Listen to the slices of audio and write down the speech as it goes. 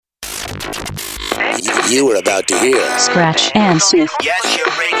You are about to hear Scratch and Sniff. Yes, your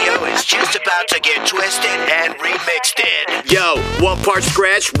radio is just about to get twisted and remixed in. Yo, one part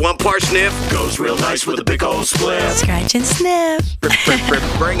scratch, one part sniff. Goes real nice with a big old split. Scratch and Sniff.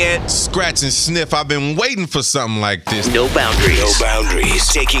 Bring it. Scratch and Sniff. I've been waiting for something like this. No boundaries. No boundaries.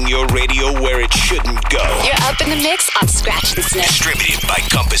 Taking your radio where it shouldn't go. You're up in the mix on Scratch and Sniff. Distributed by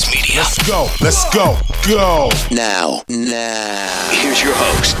Compass Media. Let's go. Let's go. Go. Now. Here's your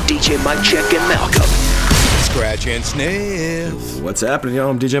host, DJ Mike Czech and Malcolm. Scratch and Sniff. What's happening, y'all?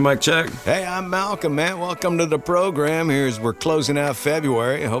 I'm DJ Mike Czech. Hey, I'm Malcolm, man. Welcome to the program. We're closing out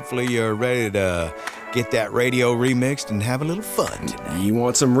February. Hopefully you're ready to get that radio remixed and have a little fun tonight. You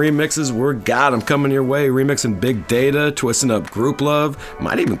want some remixes? We're got them coming your way. Remixing Big Data, twisting up Grouplove.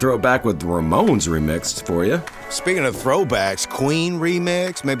 Might even throw it back with the Ramones remixed for you. Speaking of throwbacks, Queen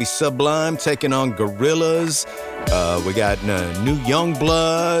remix, maybe Sublime taking on Gorillaz. We got new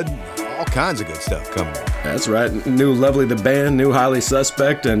Yungblud. All kinds of good stuff coming up. That's right. New Lovely the Band, new Highly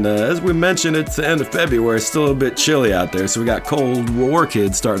Suspect, and as we mentioned, it's the end of February. It's still a bit chilly out there, so we got Cold War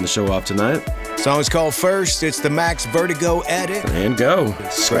Kids starting the show off tonight. Song is called First. It's the Max Vertigo edit. And go.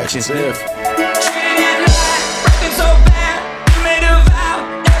 Scratch and Sniff.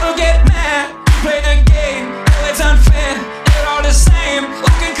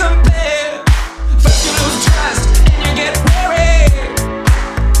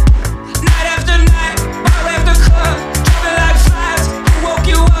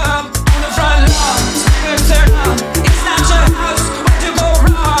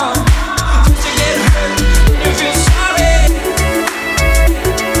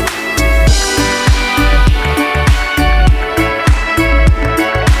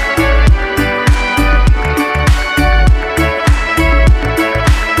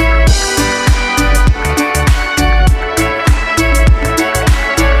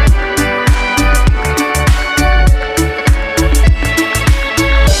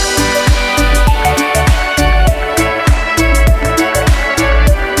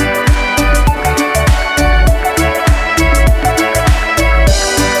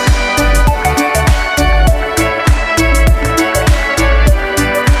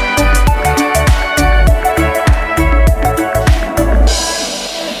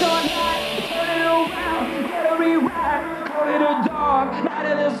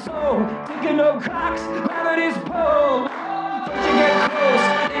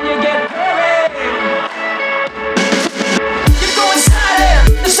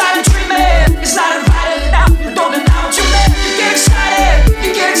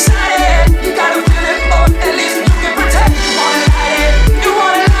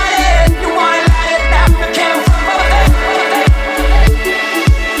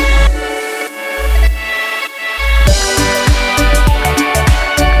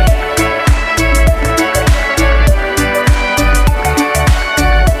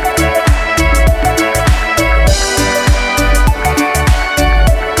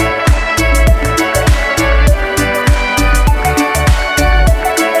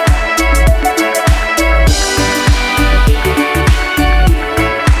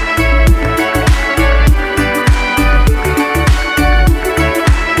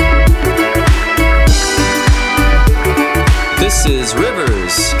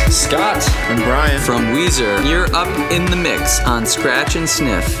 From Weezer, you're up in the mix on Scratch and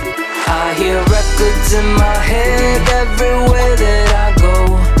Sniff. I hear records in my head everywhere that I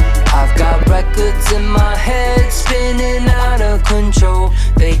go. I've got records in my head spinning out of control.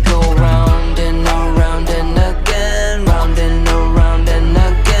 They go round and around and again, round and around and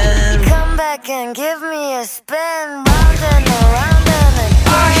again. Come back and give me a spin, round and around and again.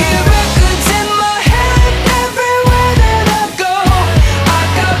 I hear records in my head everywhere that I go. I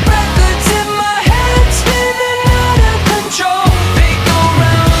got records in my head spinning out of control. They go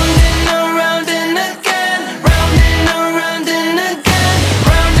round and around and again, round and around and again,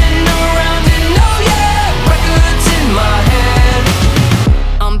 round and around and oh yeah, records in my head.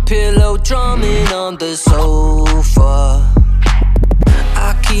 I'm pillow drumming on the sofa.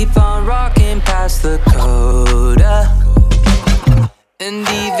 I keep on rocking past the coda. And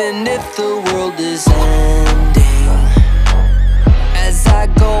even if the world is ending, as I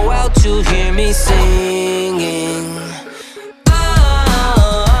go out you'll hear me singing.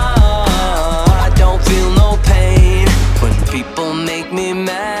 I don't feel no pain when people make me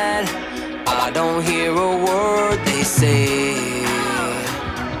mad. I don't hear a word they say,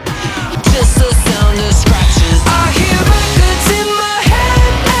 just the sound of scratches. I hear records in my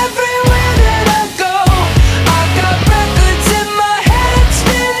head everywhere that I go. I got records in my head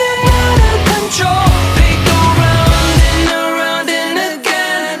spinning out of control. They go round and around and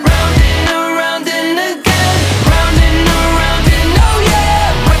again, round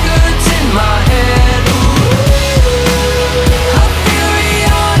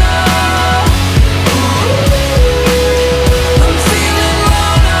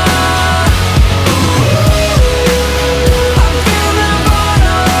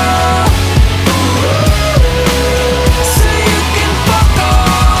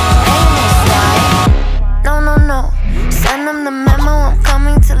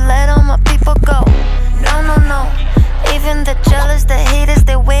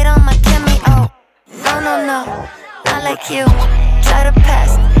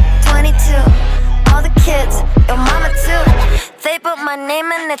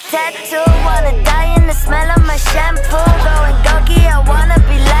want a tattoo, wanna die in the smell of my shampoo. Going doggy, I wanna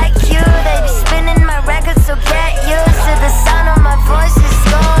be like you. They be spinning my records, so get used to the sound of my voice is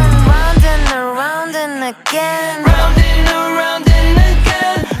going round and around and again. Round and around and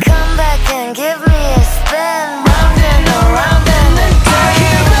again. Come back and give me a spin. Round and around and again. I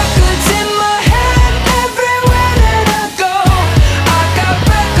hear records in my head everywhere that I go. I got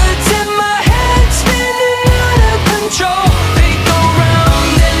records in my head spinning out of control. They go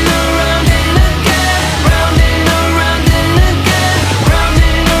round and around and again. Round and around and again. Round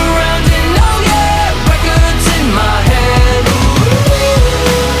and around and oh yeah. Records in my head.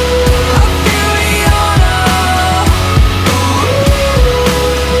 I feel the honor.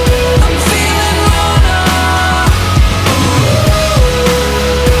 I'm feeling honor.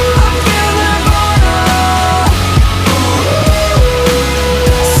 I feel that honor.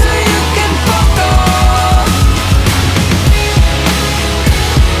 So you can fuck off.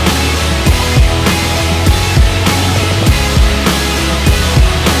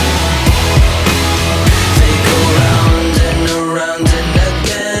 They go round and around and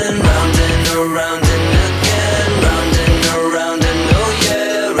again. Round and around and again. Round and around and oh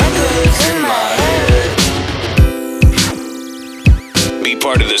yeah. Records in my head. Be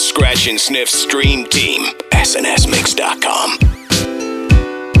part of the Scratch and Sniff stream team. SNSMix.com.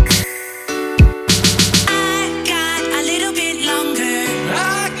 Got a little bit longer.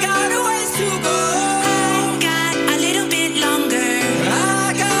 I got a ways to go. Got a little bit longer.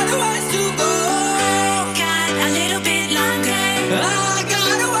 I got a ways to go. Got a little bit longer. I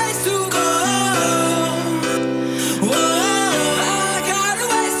got a ways to go. Whoa, I got a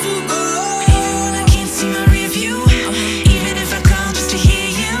ways to go. Even when I can't see my review, even if I call just to hear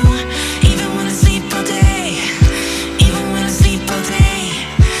you, even when I sleep all day, even when I sleep all day,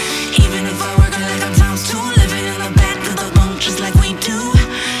 even if I work like I'm times two, living in the back of the bunk just like we do,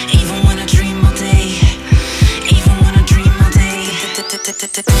 even when I dream all day, even when I dream all day.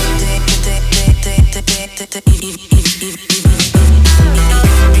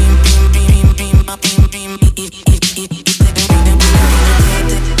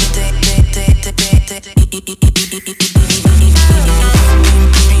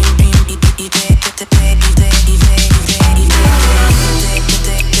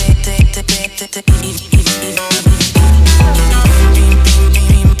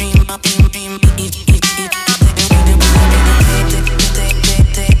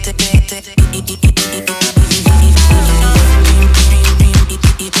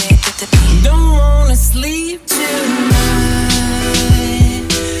 Don't wanna sleep tonight.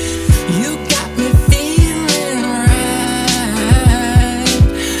 You got me feeling right.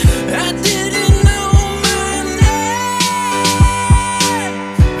 I didn't know my name.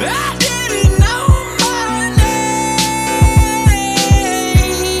 I didn't know my name.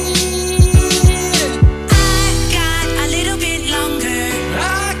 I got a little bit longer.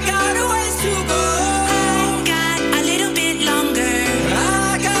 I got a ways to go. Got a little bit longer.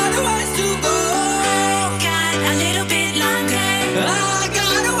 I got a ways to go. Got a little bit longer. I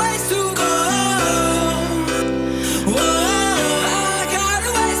got a ways to go. Whoa, I got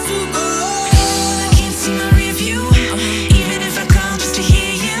a ways to go. I can't see my review, even if I call just to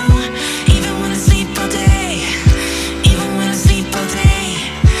hear you, even when I sleep all day, even when I sleep all day,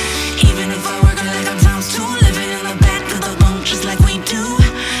 even if I work like I'm times two, living in the back of the bunk just like we do,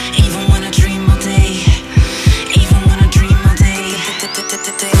 even when I dream all day, even when I dream all day.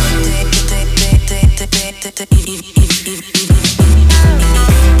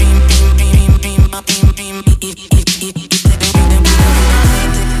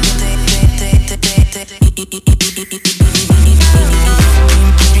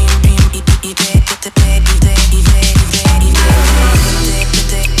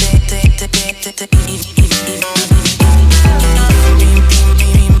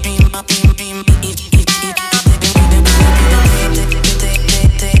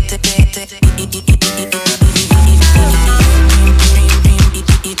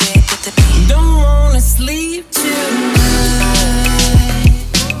 Don't wanna sleep tonight.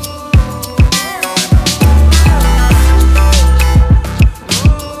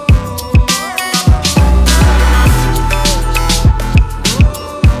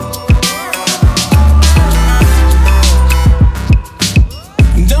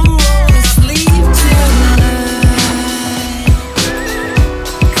 Don't wanna sleep tonight.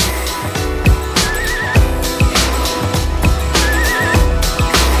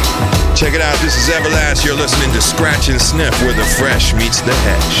 Check it out. This is Everlast. You're listening to Scratch and Sniff, where the fresh meets the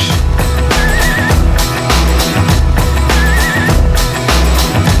hesh.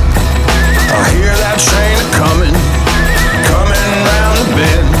 I hear that train coming round the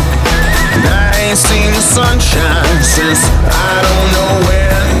bend. sunshine since I don't know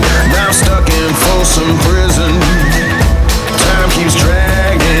when. Now I'm stuck in Folsom prison. Time keeps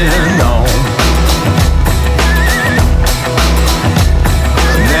dragging on.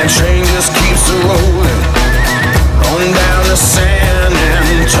 And that train just keeps a rolling on down to San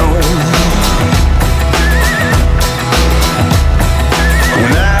Antone.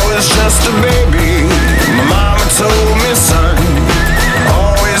 When I was just a baby, my mama told me, son,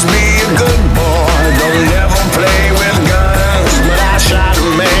 always be a good boy, don't never play with guns. But I shot a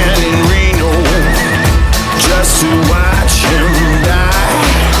man in Reno just to watch him die.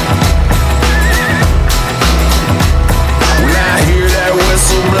 When I hear that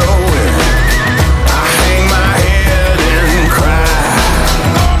whistle blowing, I hang my head and cry.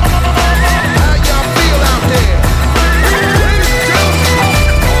 How y'all feel out there?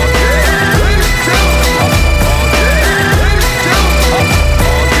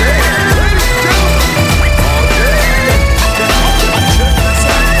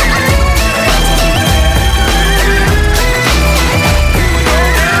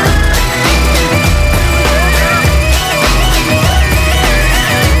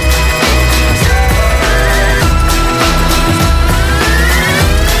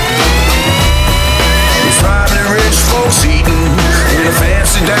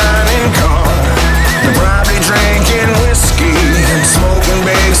 Dining car, they're probably drinking whiskey and smoking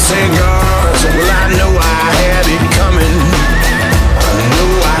big cigars. Well, I know I had it coming. I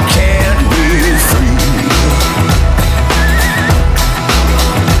know I can't be free.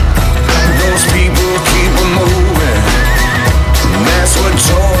 Those people keep on moving, and that's what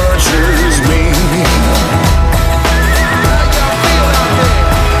tortures me. How y'all feel out there?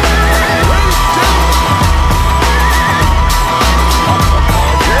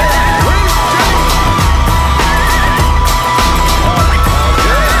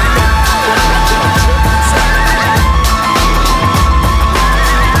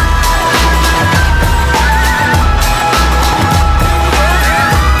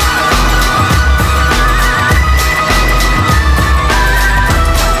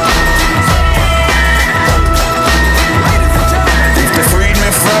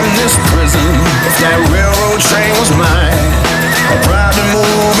 If that railroad train was mine, I'd probably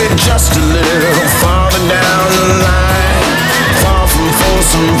move it just a little farther down the line. Far from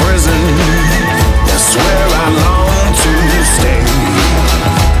Folsom prison, that's where I long to stay.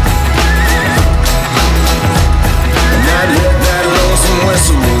 And I'd let that lonesome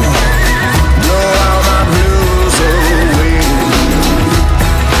whistle blow all my blues away.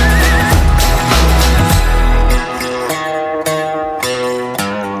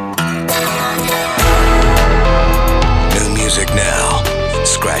 Now,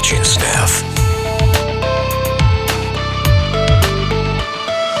 Scratch and Sniff.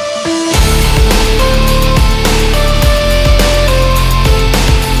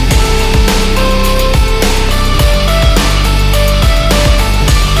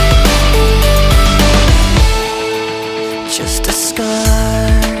 Just a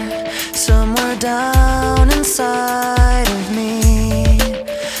scar somewhere down inside of me,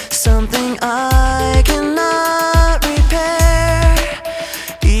 something I cannot repair,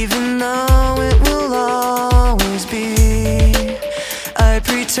 even though it will always be. I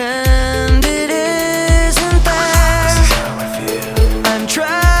pretend it isn't there. I'm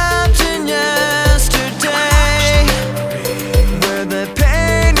trapped in yesterday, where the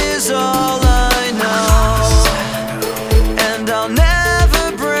pain is all I know, and I'll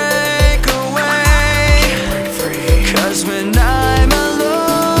never break away, 'cause when I'm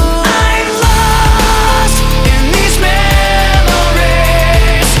alone, I'm lost in these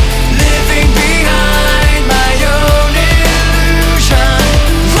memories, living behind my own illusion,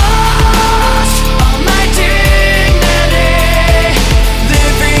 lost all my dignity,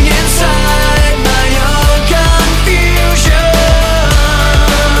 living inside my own confusion.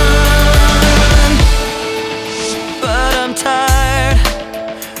 But I'm tired,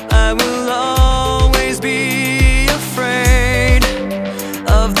 I will always be afraid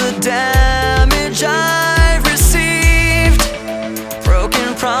of the damage I've received,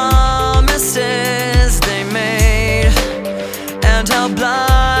 broken promises they made, and how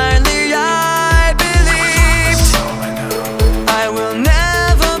blindly I believed. I will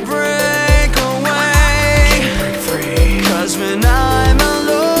never break away, 'cause when I'm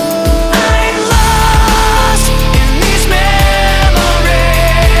alone, I'm lost in these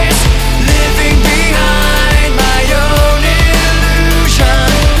memories, living behind my own illusion,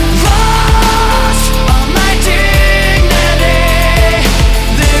 lost all my dignity,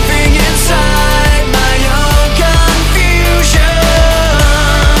 living inside my own confusion.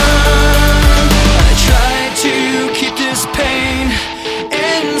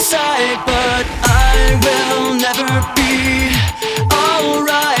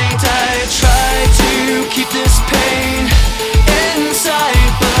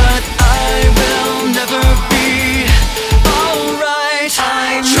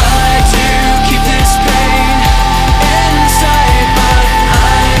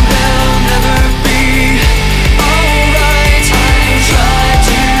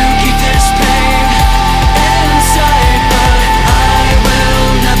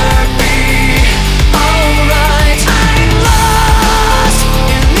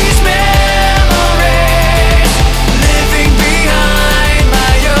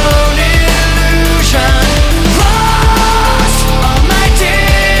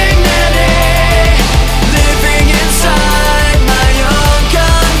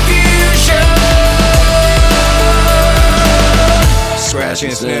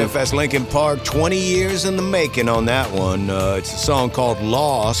 Sniff. That's Linkin Park. 20 years in the making on that one. It's a song called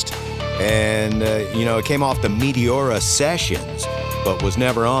Lost. And, it came off the Meteora Sessions, but was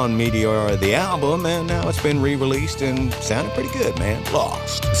never on Meteora the album, and now it's been re-released and sounded pretty good, man.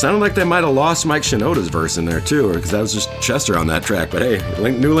 Lost. Sounded like they might have lost Mike Shinoda's verse in there, too, because that was just Chester on that track. But hey,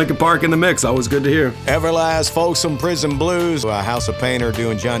 new Linkin Park in the mix, always good to hear. Everlast, Folsom, Prison Blues, House of Painter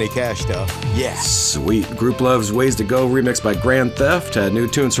doing Johnny Cash stuff. Yes. Sweet. Grouplove's Ways to Go remixed by Grandtheft had new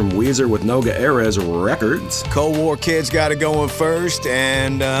tunes from Weezer with Noga Erez Records. Cold War Kids got it going first,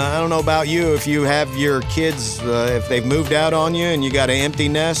 and I don't know about you, if you have your kids, if they've moved out on you and you got an empty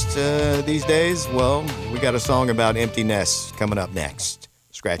nest these days, well, we got a song about empty nests coming up next.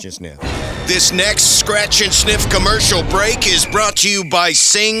 Scratch and Sniff. This next Scratch and Sniff commercial break is brought to you by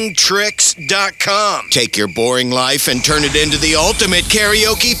SingTricks.com. Take your boring life and turn it into the ultimate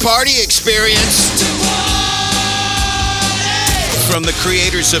karaoke party experience. From the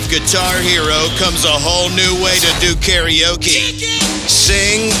creators of Guitar Hero comes a whole new way to do karaoke.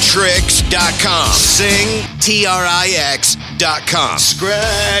 SingTricks.com. SingTrix.com.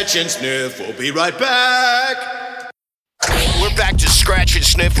 Scratch and Sniff. We'll be right back. We're back to Scratch and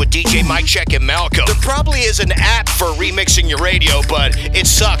Sniff with DJ Mike Check and Malcolm. There probably is an app for remixing your radio, but it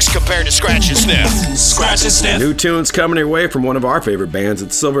sucks compared to Scratch and Sniff. Scratch and Sniff. New tunes coming your way from one of our favorite bands.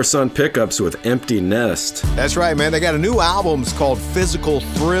 It's Silversun Pickups with Empty Nest. That's right, man. They got a new album. It's called Physical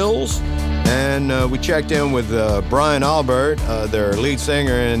Thrills. And we checked in with Brian Albert, their lead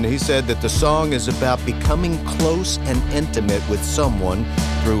singer, and he said that the song is about becoming close and intimate with someone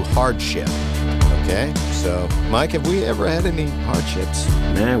through hardship. Okay, so Mike, have we ever had any hardships?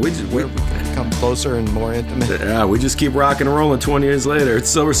 Man, we come closer and more intimate. Yeah, we just keep rocking and rolling 20 years later.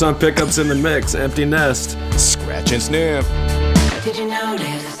 It's Silversun Pickups in the mix, Empty Nest. Scratch and Sniff. Did you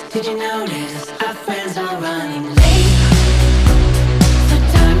notice our friends are running late? So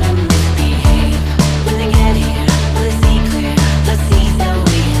time to misbehave. When they get here, will they see clear the seeds that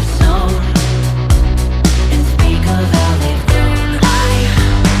we have sown? And speak of how they've grown. I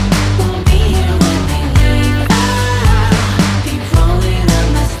won't be here when they leave. I'll be rolling up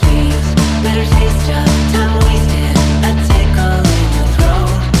my sleeves. Better taste of time wasted. A tickle in your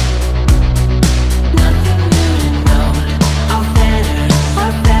throat. Nothing new to know. Our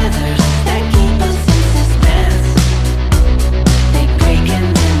feathers that keep us in suspense. They break and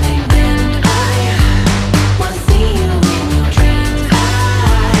then they bend. I wanna see you in your dreams. I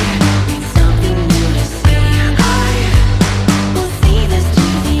need something new to see. I will see this to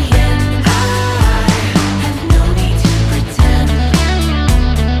the end. I have no need to pretend.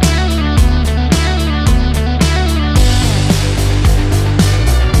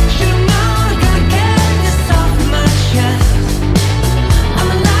 Should've known I gotta get this off my chest. I'm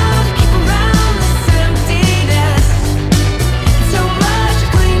allowed to keep around this emptiness. It's so much to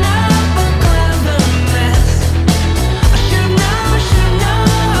clean up a clever mess. I should've known.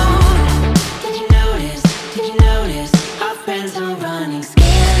 Did you notice our friends are running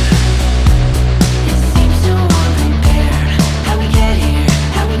scared? It seems so unprepared. How we get here?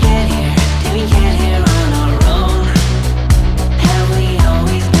 Did we get here on our own? Have we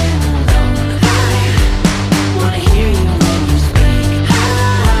always been alone? I wanna hear you when you speak. I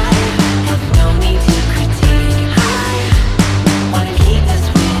have no need to critique. I wanna keep this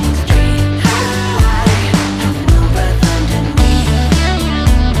winning streak. I have no breath underneath.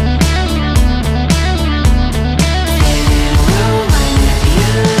 Saving room with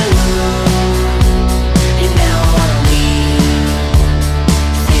you, and now I wanna leave.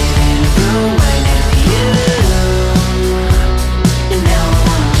 Saving room with you, and now I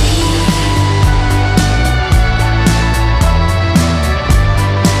wanna leave.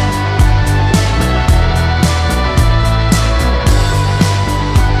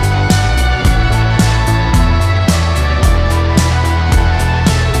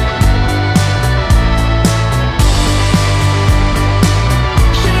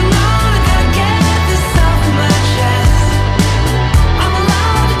 Should've known I gotta get this off my chest. I'm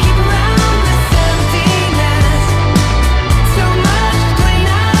allowed to keep around this emptiness. So much to clean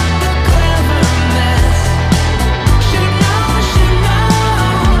up a clever mess. Should've known.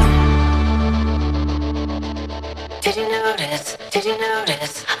 Did you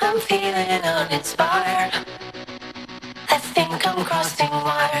notice? I'm feeling uninspired. I think I'm crossing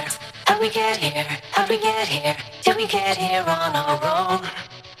wires. How'd we get here? Did we get here on our own?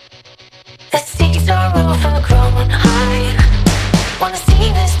 The seeds are overgrown. I wanna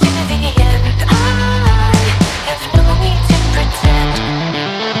see this to the end. I have no need to pretend.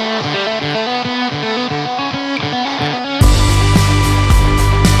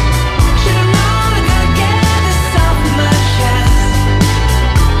 Should've known I gotta get this off my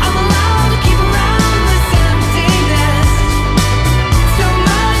chest.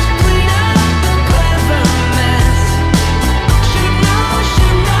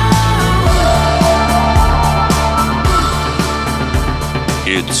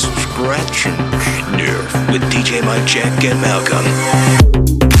 Scratch and Sniff with DJ Mike Check and Malcolm.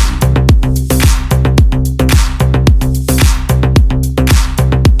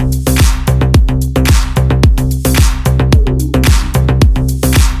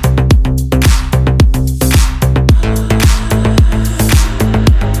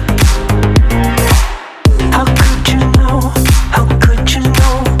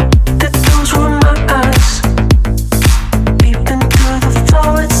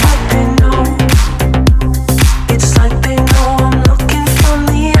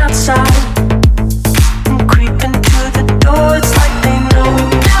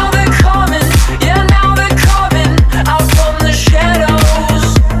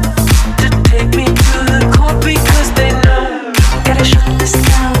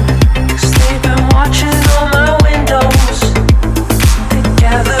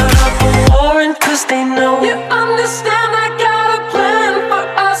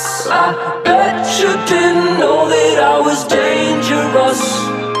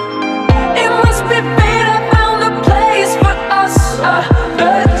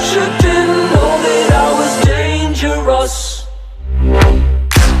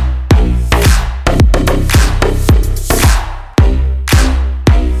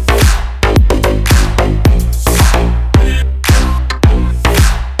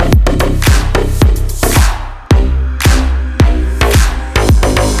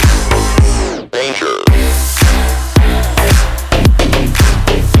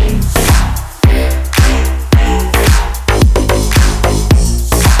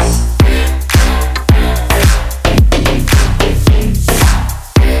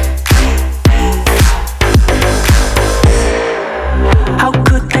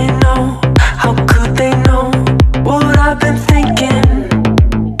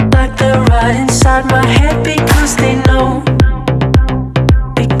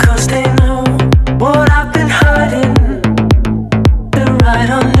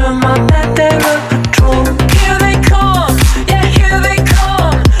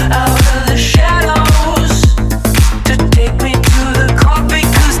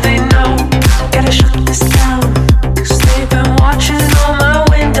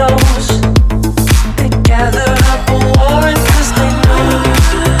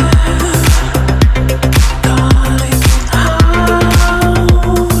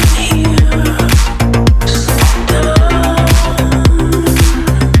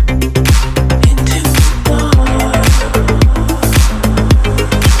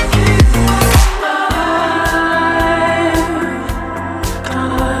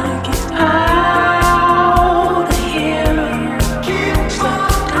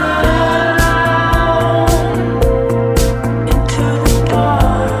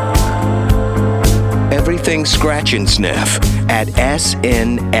 Scratch and Sniff at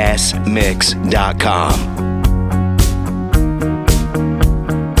snsmix.com.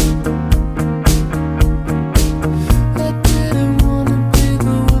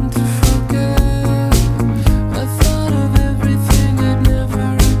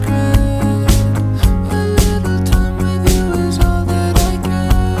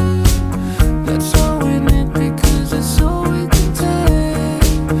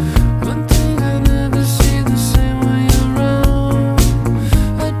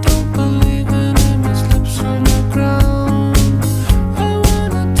 Believe in it, my lips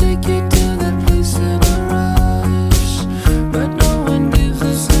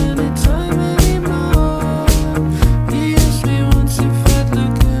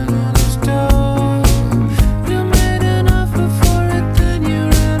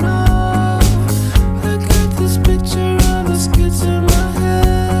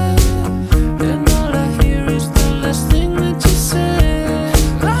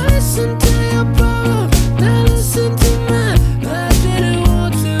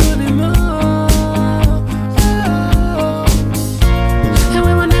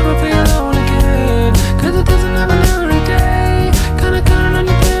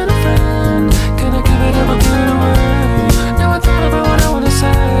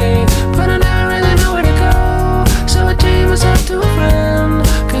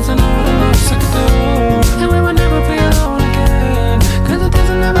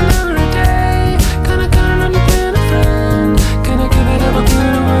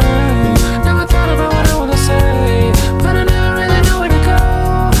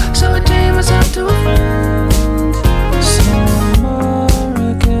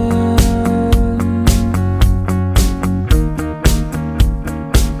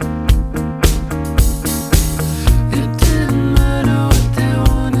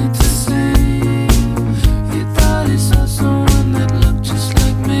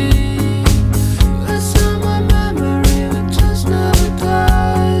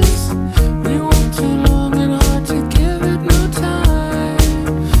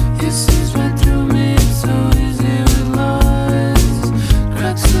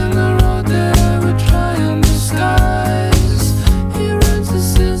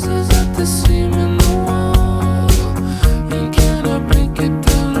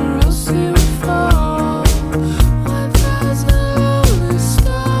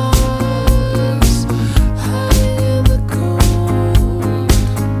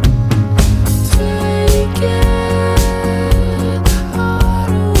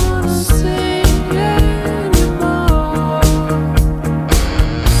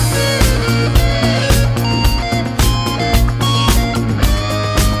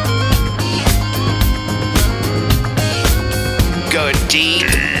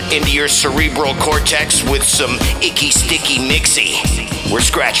your cerebral cortex with some icky, sticky mixy. We're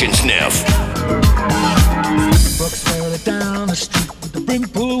Scratch and Sniff. Brooks further down the street with the brim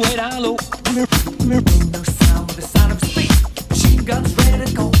pull way down low. No sound but the sound of speed. Machine guns ready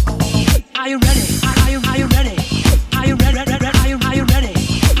to go. Are you ready? Are you ready? Are you ready? Are you ready? Are you ready?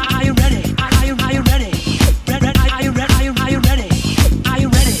 Are you ready? Are you ready? Are you ready? Are you ready? Are you ready? Are you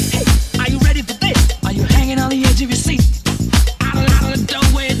ready? Are you ready for this? Are you hanging on the edge of your seat? Out of the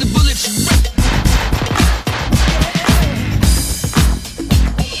doorway, the bullets rip.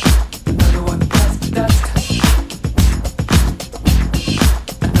 Another one bites the dust.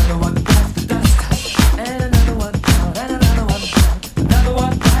 Another one bites the dust. And another one down. And another one down. Another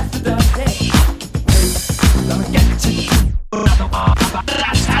one bites the dust. Hey, hey, gonna get you. Another one bites the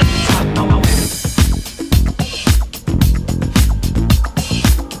dust.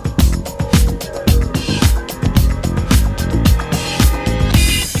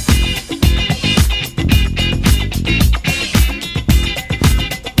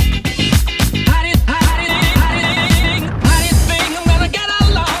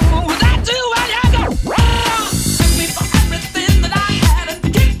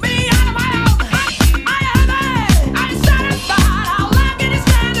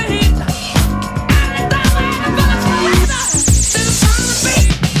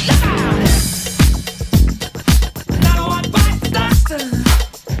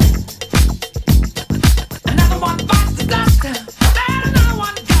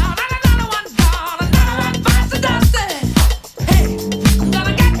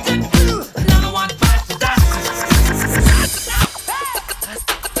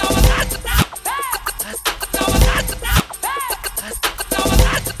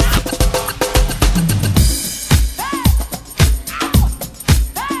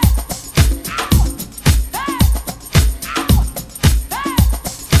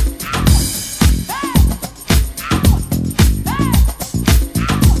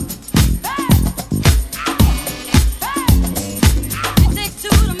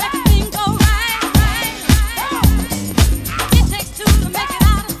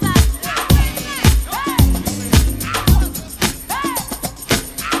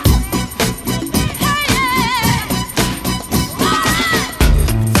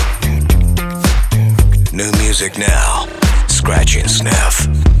 New music now. Scratch and Sniff.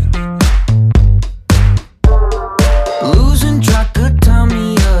 Losing track of time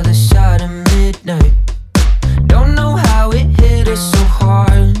the other side of midnight. Don't know how it hit us so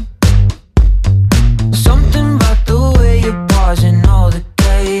hard. Something about the way you pause in all the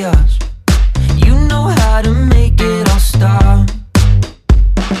chaos. You know how to make it all stop.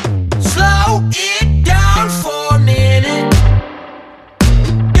 Slow it down for a minute.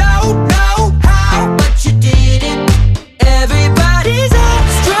 Don't know how, but you did it. Everybody's all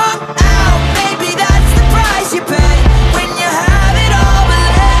strung out. Maybe that's the price you pay when you have it all, but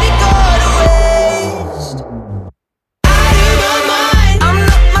let it go to waste. Out of my mind, I'm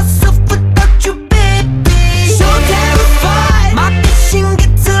not myself without you, baby. So terrified, my vision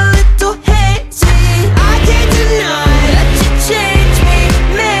gets a little hazy. I can't deny that you change me,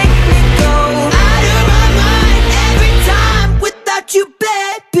 make me go out of my mind every time without you,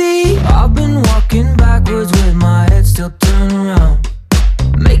 baby. I've been walking backwards with my head still turned around.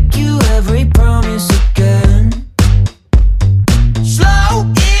 Make you every promise again. Slow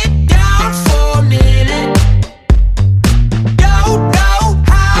it down for a minute. Don't know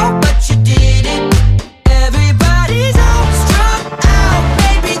how, but you did it. Everybody's all strung out.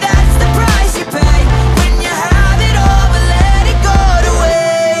 Maybe that's the price you pay when you have it all, but let it go to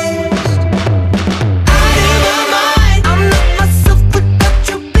waste. Out of my mind, I'm not myself without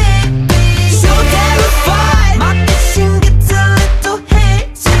you, baby. So terrified, my vision gets a little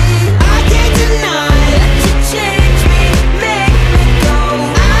hazy. I can't deny that you change me, make me go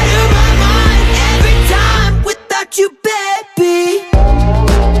out of my mind every time without you, baby.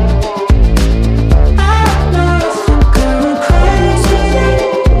 Going crazy.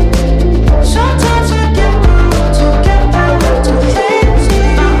 Sometimes I get moved to get back to lazy.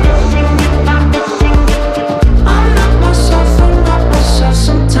 I'm not myself,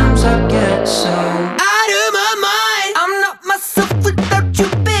 sometimes I get so out of my mind. I'm not myself without you,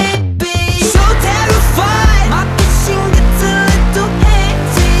 baby. So terrified, my vision gets a little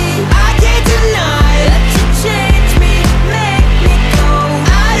hazy. I can't deny that you change me, make me go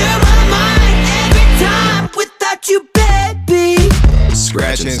out of my mind every time without you, baby.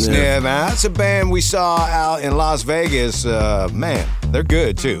 Scratch and Sniff. That's a band we saw out in Las Vegas. Man, they're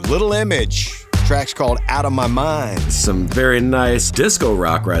good too. Little Image. Track's called Out of My Mind. Some very nice disco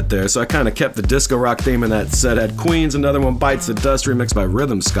rock right there, so I kind of kept the disco rock theme in that set. Had Queen's Another One Bites the Dust remixed by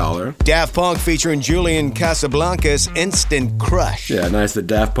Rhythm Scholar. Daft Punk featuring Julian Casablancas, Instant Crush. Yeah, nice that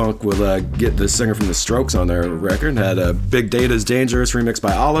Daft Punk will get the singer from The Strokes on their record. Had Big Data's Dangerous remixed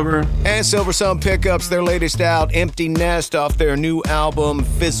by Oliver. And Silversun pickups their latest out, Empty Nest, off their new album,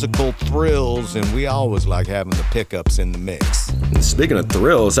 Physical Thrills. And we always like having the pickups in the mix. And speaking of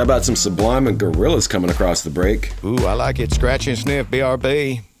thrills, how about some Sublime and Gorillaz coming across the break? Ooh, I like it. Scratch and sniff,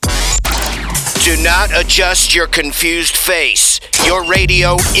 BRB. Do not adjust your confused face. Your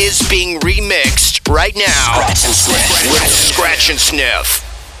radio is being remixed right now with Scratch and Sniff.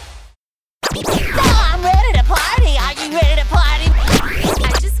 Oh, I'm ready to party. Are you ready to party?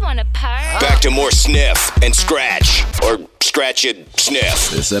 I just want to party. Back to more Sniff and Scratch, or Scratch and Sniff.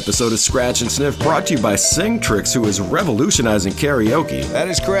 This episode of Scratch and Sniff brought to you by Singtrix, who is revolutionizing karaoke. That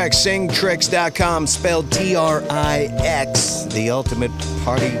is correct. Singtrix.com, spelled Trix. The ultimate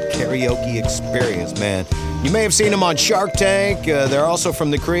party karaoke experience, man. You may have seen them on Shark Tank. They're also from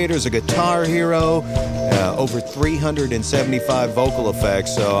the creators of Guitar Hero. Over 375 vocal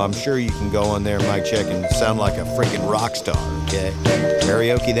effects, so I'm sure you can go on there, mic check, and sound like a freaking rock star, okay?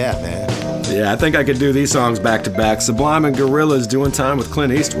 Karaoke that, man. Yeah, I think I could do these songs back to back. Sublime and Gorillaz doing time with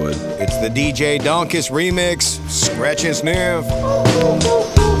Clint Eastwood. It's the DJ Donkis remix, Scratch and Sniff.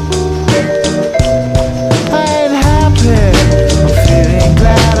 I ain't happy, I'm feeling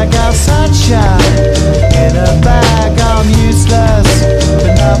glad I got sunshine in a bag. I'm useless,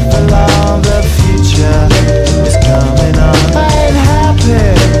 but not for long. The future is coming on. I ain't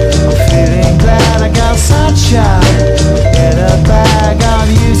happy, I'm feeling glad I got sunshine in a bag. I'm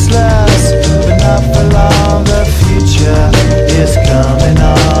useless, but not for long. The future is coming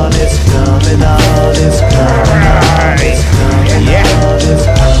on. It's coming on. It's coming on. It's coming on. It's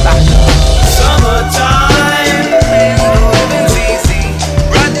coming on. Summertime, living's easy.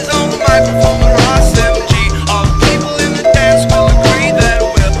 Riders on the microphone, raw 7G. All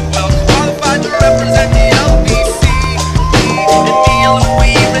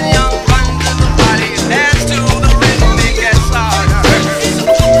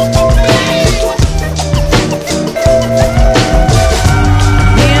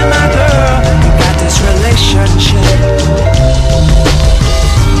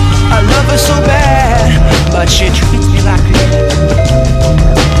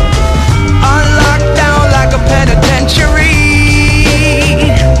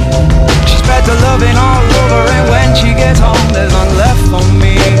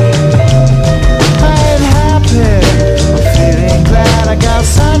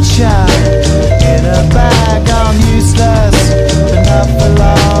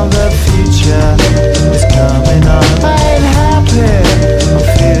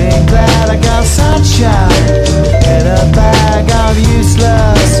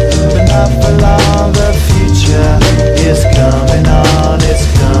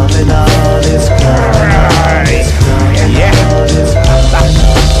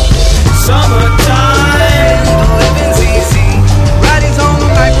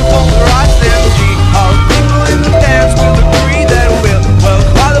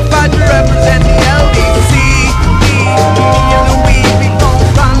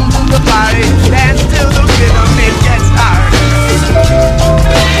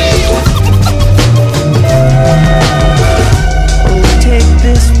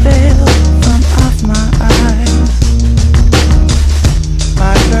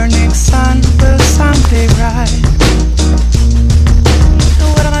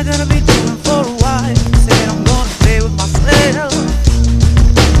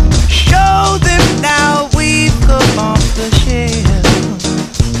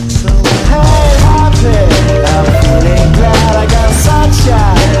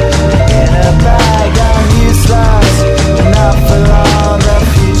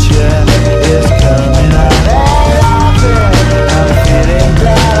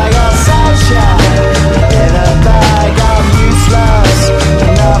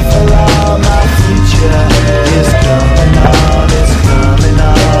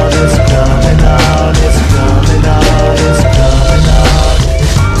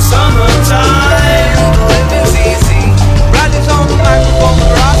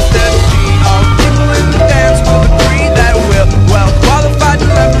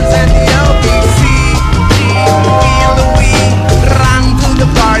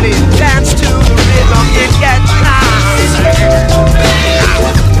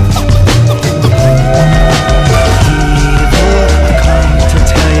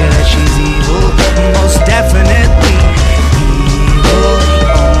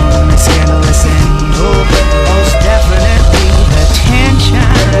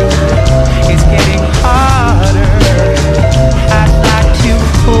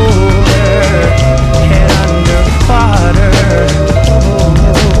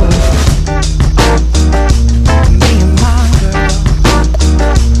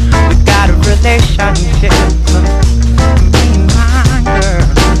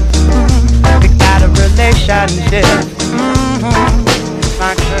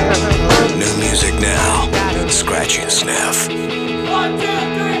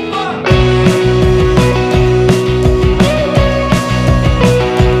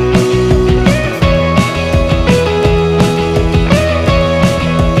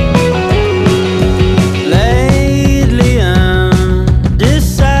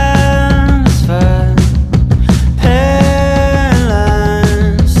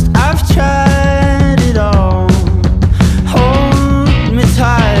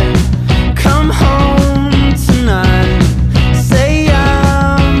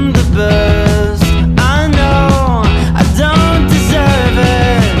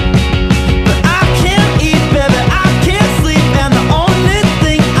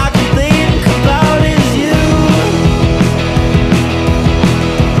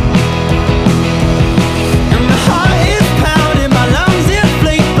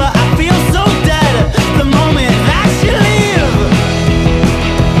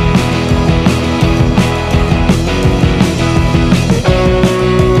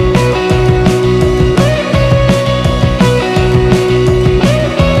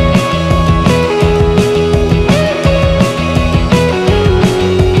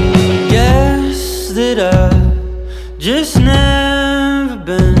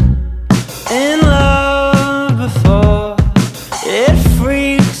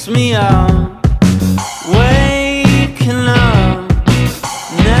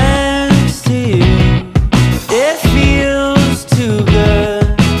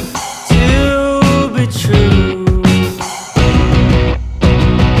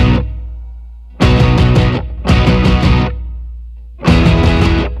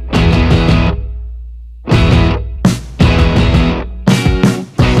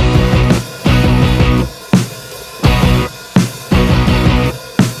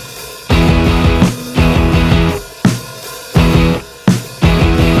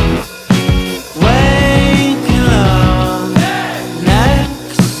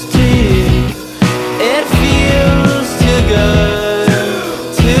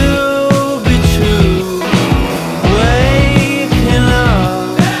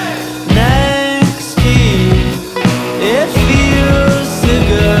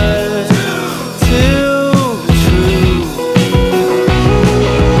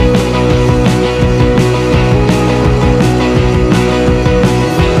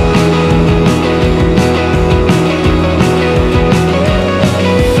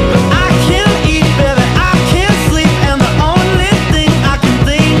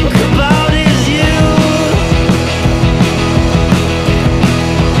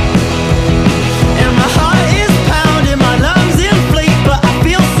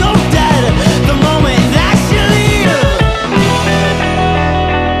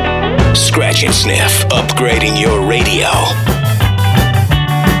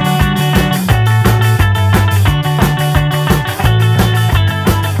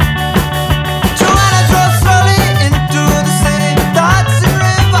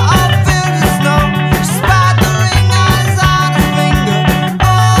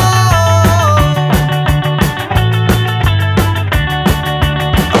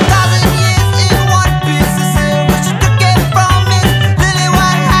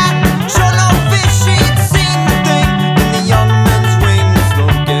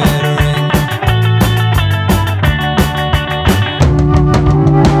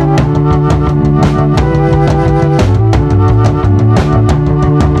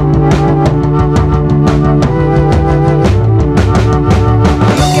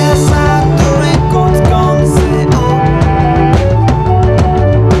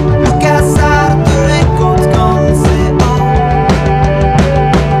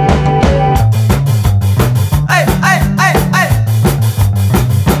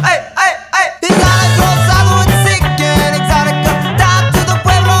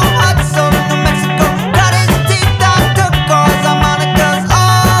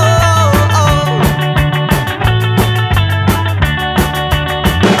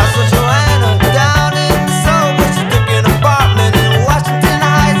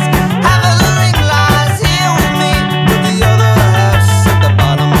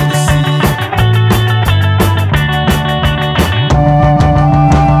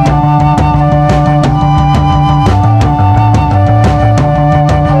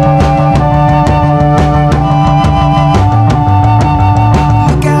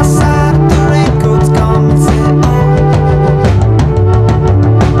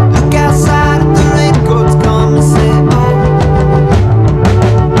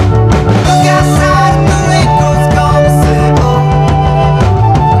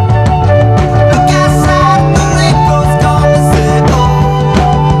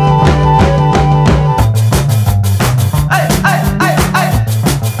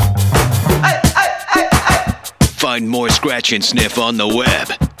Scratch and Sniff on the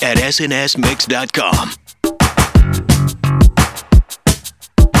web at snsmix.com.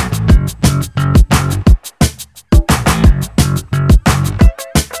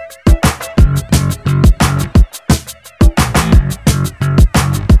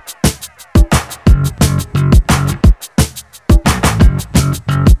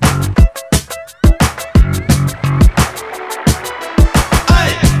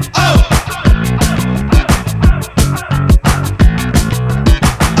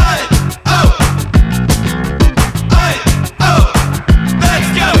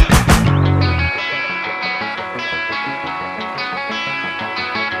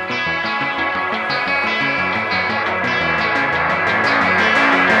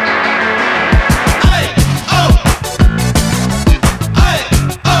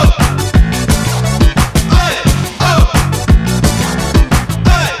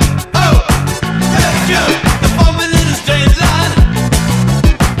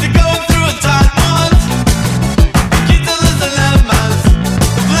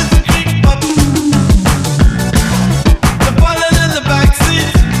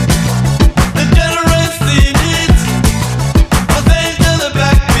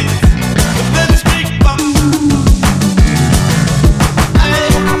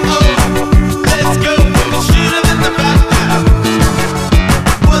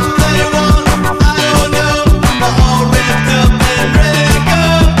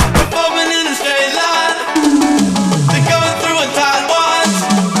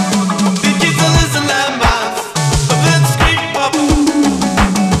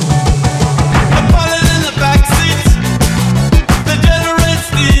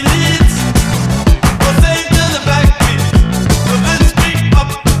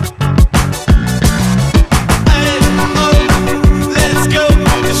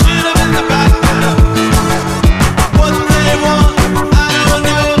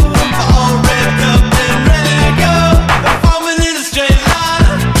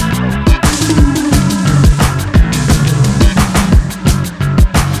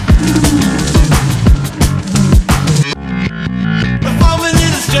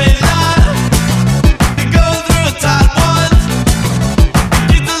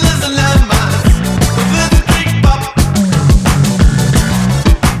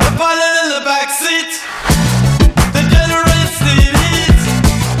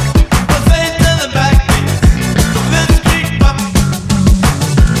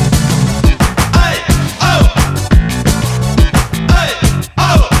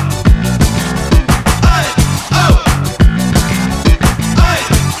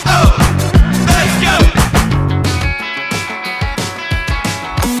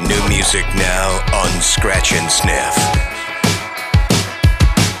 Scratch and Sniff.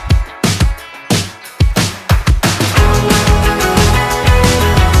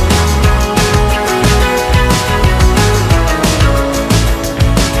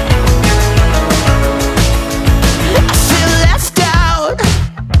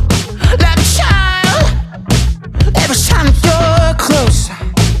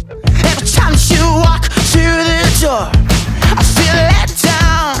 I feel let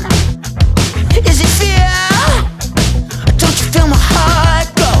down. Is it fear?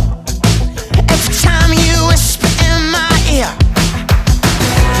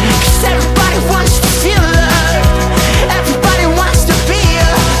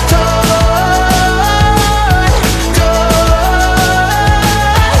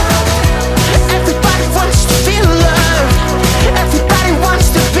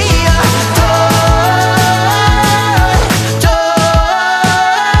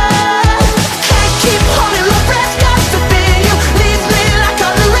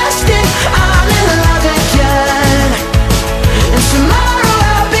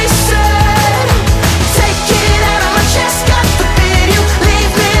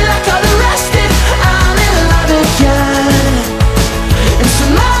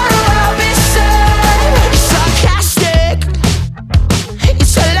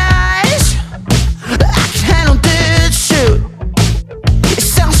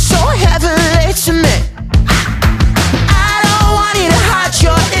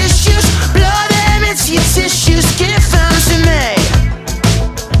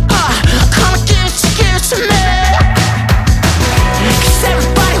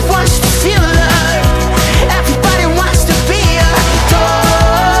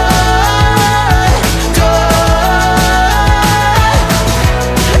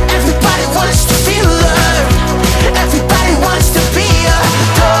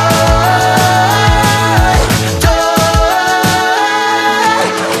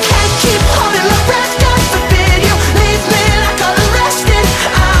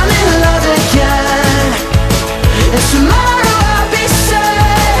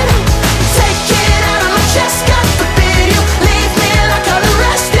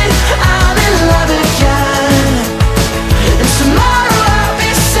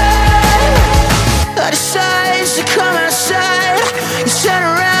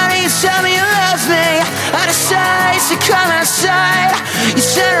 to come outside. You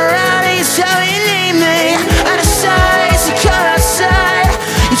turn around and you tell me you need me. I decide to come outside.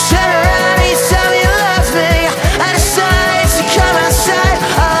 You turn around and you tell me you love me. I decide to come outside.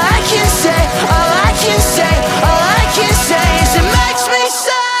 All I can say, all I can say, all I can say is it makes me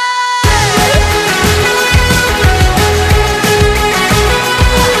sad.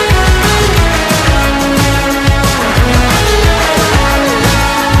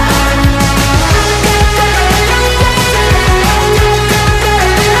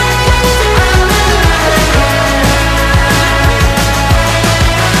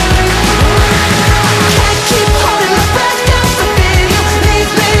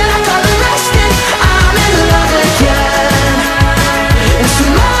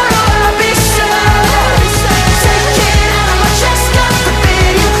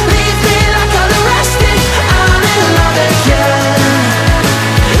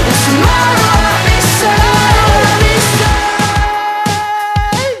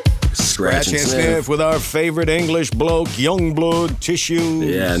 Scratch and Sniff with our favorite English bloke, Yungblud, Tissue.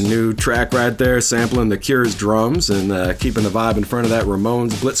 Yeah, new track right there, sampling The Cure's drums and keeping the vibe in front of that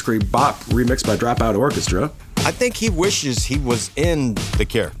Ramones Blitzkrieg Bop remixed by Dropout Orchestra. I think he wishes he was in The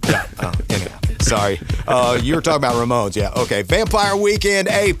Cure. Yeah, anyhow. Sorry. You were talking about Ramones, yeah. Okay. Vampire Weekend,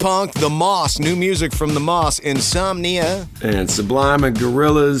 A-Punk, The Moss, new music from The Moss, Insomnia. And Sublime and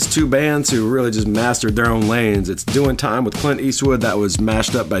Gorillaz, two bands who really just mastered their own lanes. It's Doing Time with Clint Eastwood that was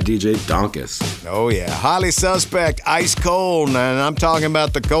mashed up by DJ Donkis. Oh, yeah. Highly Suspect, Ice Cold. And I'm talking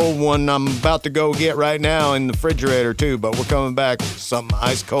about the cold one I'm about to go get right now in the refrigerator, too. But we're coming back with something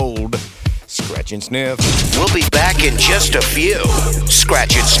ice cold. Scratch and Sniff. We'll be back in just a few.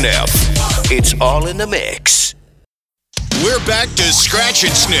 Scratch and Sniff. It's all in the mix. We're back to Scratch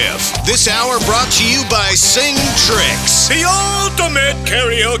and Sniff. This hour brought to you by Sing Tricks, the ultimate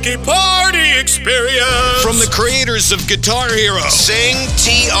karaoke party experience. From the creators of Guitar Hero,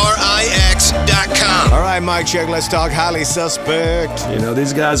 singtrix.com. All right, Mike Check, let's talk Highly Suspect. You know,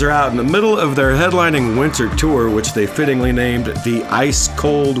 these guys are out in the middle of their headlining winter tour, which they fittingly named the Ice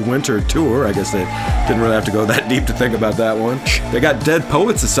Cold Winter Tour. I guess they didn't really have to go that deep to think about that one. They got Dead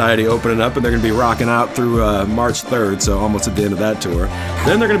Poets Society opening up, and they're going to be rocking out through March 3rd, so almost at the end of that tour.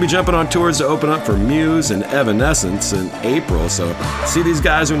 Then they're going to be jumping on tours to open up for Muse and Evanescence in April, so see these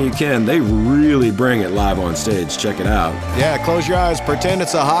guys when you can. They really bring it live on stage. Check it out. Yeah, close your eyes. Pretend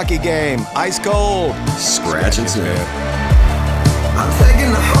it's a hockey game. Ice cold. Scratch and Sniff. I'm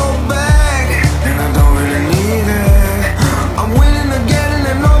taking the whole bag, and I don't really need it. I'm winning again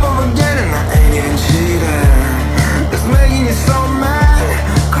and over again, and I ain't even cheating. It's making me so mad,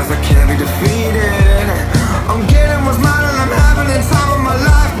 cause I can't be defeated. I'm getting what's mine and I'm having the time of my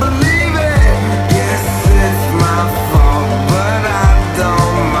life, believe it. Yes, it's my fault, but I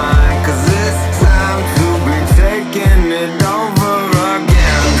don't mind, cause it's time to be taking it over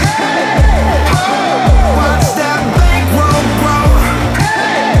again. Watch that bank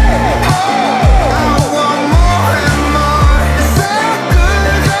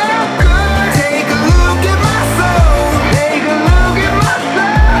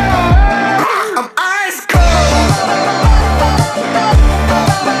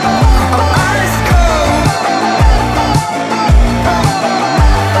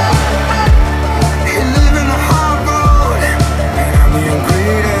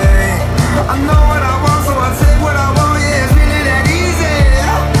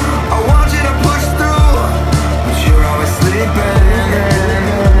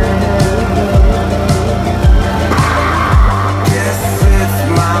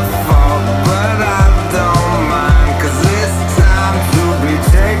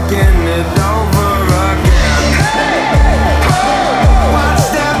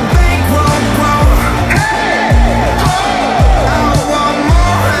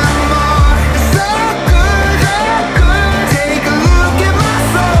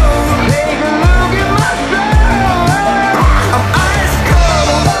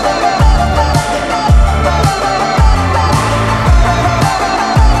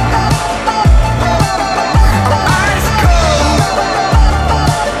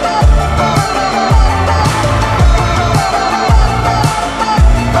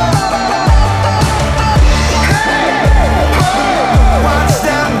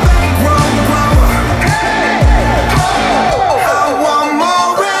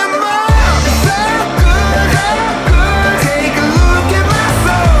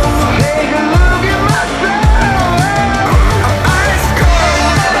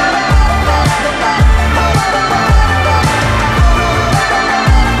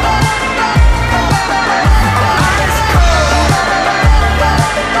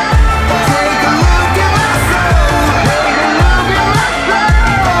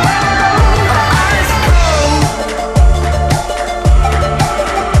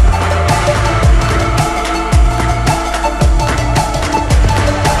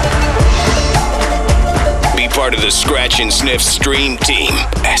part of the Scratch and Sniff stream team.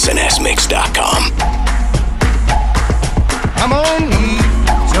 SNSMix.com. I'm gonna need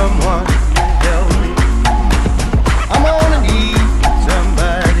someone to help me. I'm gonna need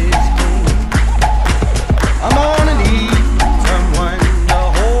somebody's king. I'm gonna need someone to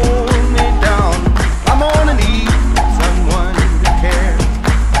hold me down. I'm gonna need someone to care.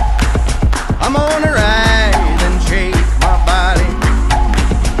 I'm gonna ride and shake my body.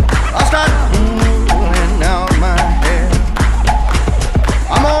 I'll start pulling out my hair.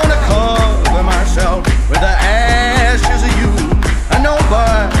 I'm gonna cover myself with the ashes of you, and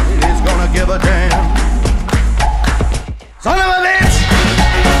nobody's gonna give a damn. Son of a bitch,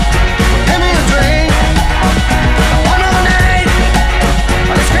 give me a drink. One more night,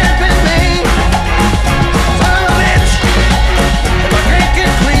 but it's camping me. Son of a bitch, if I can't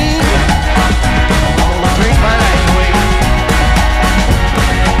get clean, I'm gonna drink my life away.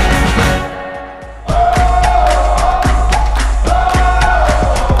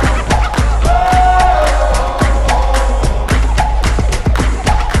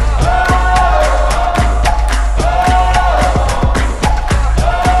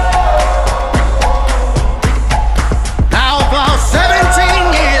 Now for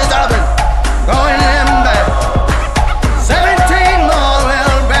 17 years I've been going them back. 17 more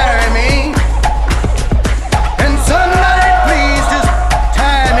will bury me. And somebody please just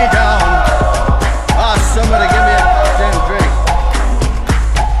tie me down. Oh, somebody give me a damn drink.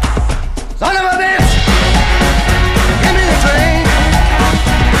 Son of a bitch, give me a drink.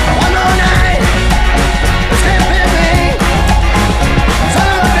 One more night, it's camping me. Son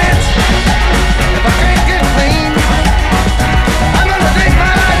of a bitch, if I can't get clean, I'm gonna drink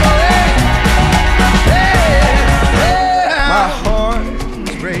my life away. My heart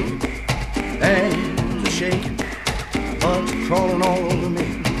is breaking and it's shaking, blood's crawling all over me.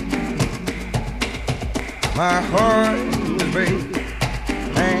 My heart is breaking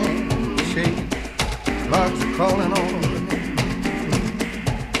and it's shaking, blood's crawling all over me.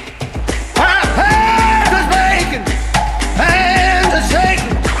 My heart is breaking and it's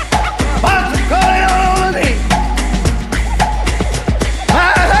shaking, blood's crawling all over me.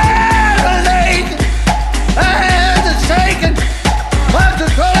 My head is aching and it's shaking, blood's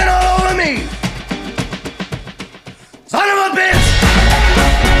crawling all over me. Son of a bitch,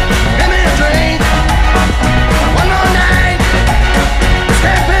 give me a drink. One more night, it's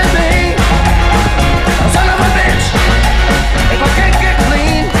camping me. Son of a bitch, if I can't get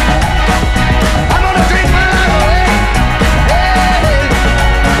clean, I'm gonna drink my life away. Hey.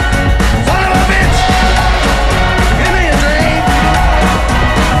 Son of a bitch, give me a drink.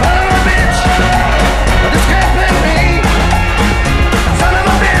 Son of a bitch, but it's camping me. Son of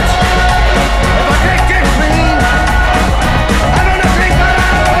a bitch, if I can't get clean, I'm gonna drink my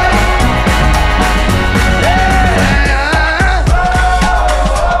life away.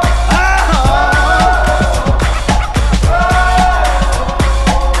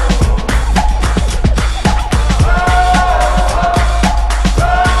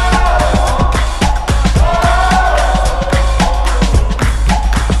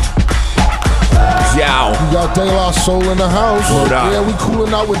 We got De La Soul in the house. What up? Yeah, we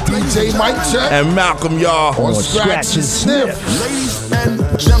cooling out with DJ Mike Check And Malcolm, y'all. on Scratch and Sniff. Ladies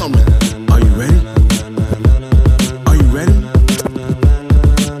and gentlemen, Are you ready? Are you ready?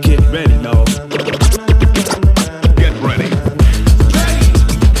 Get ready, no. Get ready.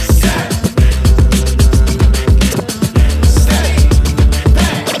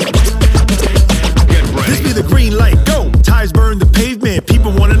 This be the green light, go. Tires burn the pavement.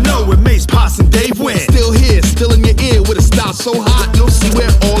 People wanna know where Mace, Poss, and Dave went. still here, still in your ear with a style so hot, you'll see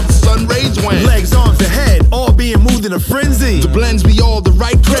where all the sun rays went. Legs, arms, and head, all being moved in a frenzy. The blends be all the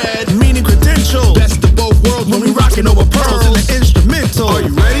right cred, Meaning credentials. best of both worlds When we rockin' over pearls in the instrumental. Are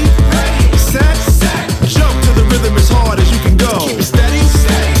you ready? Set. Jump to the rhythm as hard as you can go. Keep it steady,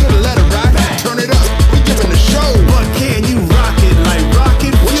 to the letter right, turn it up, we giving the show. But can you rock it like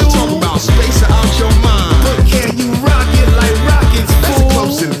rocket What you fuel? talking about, space out your mind? But can you rock it like rockets, That's a fool?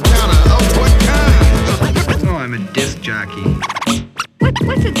 close encounter of what kind? Oh, I'm a disc jockey.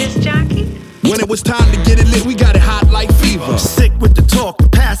 What's a disc jockey? When it was time to get it lit, we got it hot like fever. Sick with the talk,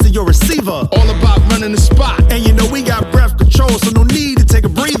 passing your receiver. All about running the spot, And you know we got breath control, so no need to take a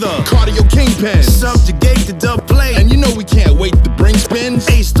breather. cardio kingpin. Subjugate the dub play. And you know we can't wait to bring spins.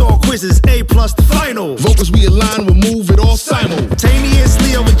 A-star quizzes, A+ the final. Vocals we align, we'll move it all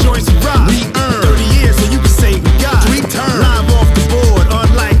Simultaneously over joints and rock. We earn 30 years so you can say we got 3 turns. Live off the board,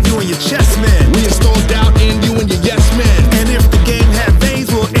 unlike you and your chess men. We install doubt in you and your yes men. And if the game had veins,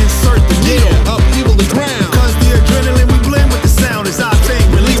 we'll insert the needle. Yeah, upheaval the ground. Cause the adrenaline we blend with the sound is our thing.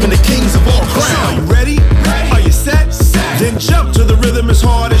 We're leaving the kings of all crowns. So are you ready? Are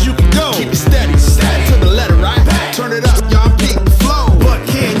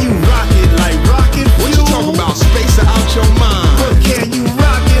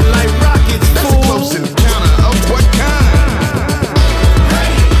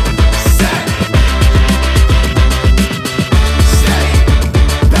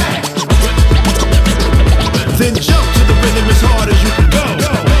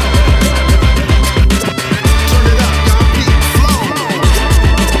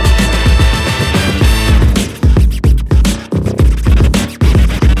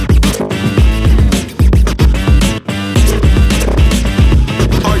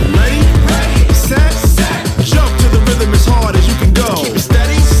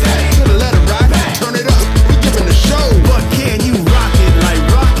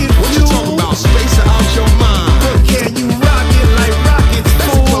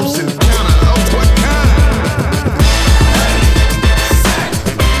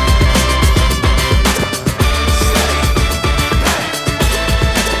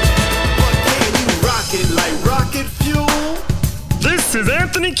This is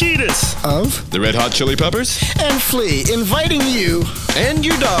Anthony Kiedis of the Red Hot Chili Peppers and Flea, inviting you and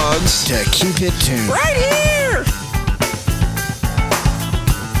your dogs to keep it tuned. right here.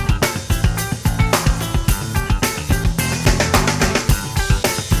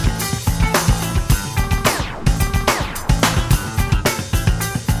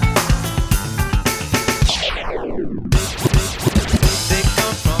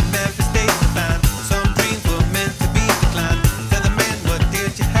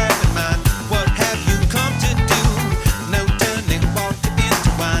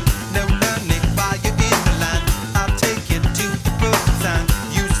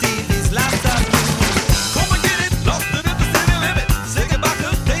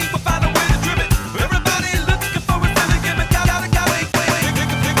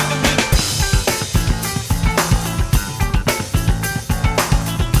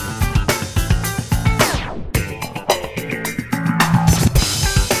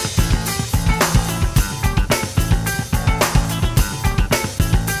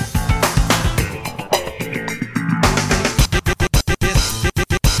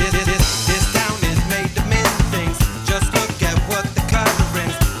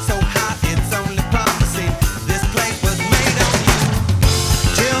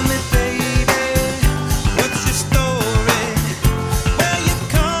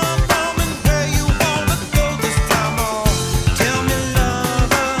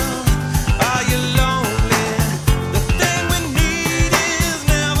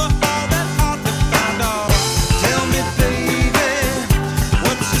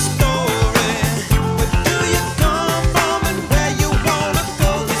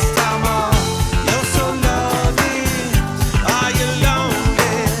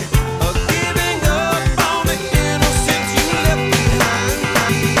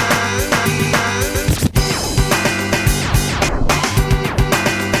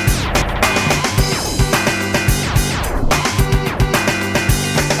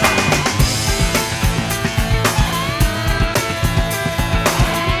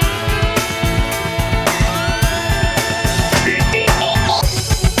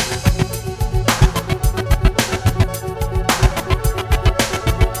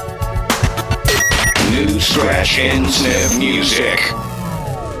 Scratch and Sniff music.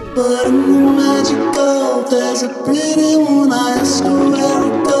 But in the magical, there's a pretty one. I ask her where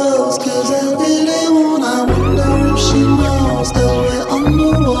it goes, 'cause I really want. I wonder if she knows that we're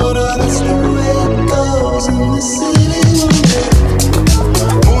underwater. That's the way it goes in the city.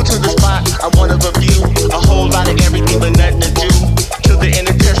 Move to the spot, I'm one of a few. A whole lot of everything but nothing to do. To the end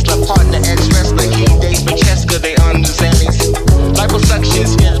of Tesla, partner, ex-wrestler. He dates Francesca, they on the Zannies. Liposuction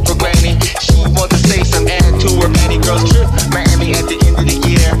skins for granny. She wants to say some add to her Patty Girls trip. Miami at the end of the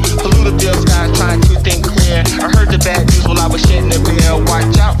year. Polluted skies trying to think clear. I heard the bad news while I was shedding the beer.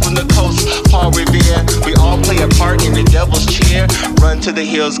 Watch out from the coast, Paul Revere. We all play a part in the devil's cheer. Run to the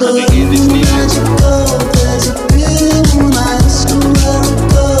hills 'cause the end is near. There's a pretty one. I ask her where it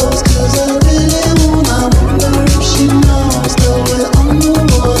goes, 'cause I really want. I wonder if she knows that we're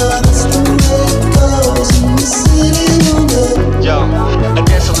underwater. That's the way it goes in the city. Yo, a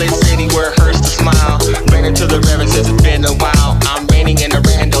desolate city where it hurts to smile. Ran into the reverend since it's been a while. I'm raining in a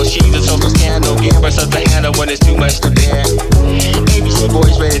rando, she's a social scandal. Give her such a handle when it's too much to bear. ABC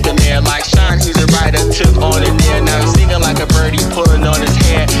boys ready to mayor like Sean, he's a writer, took on it there. Now he's singing like a birdie, pulling on his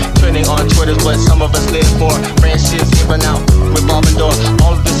hair. Trending on Twitter's what some of us live for. Friendships giving out, revolving door.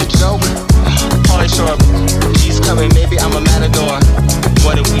 All of this a joke? Party short, she's coming, maybe I'm a matador.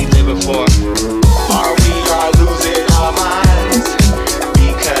 What are we living for? Are we all losing our minds?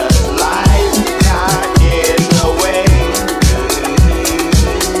 Because life got in the way.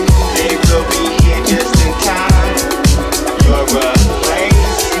 They will be here just in time. Your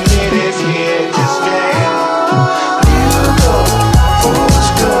replacement is here to stay. Never go, always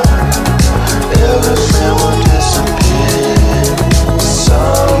go. Everything will disappear.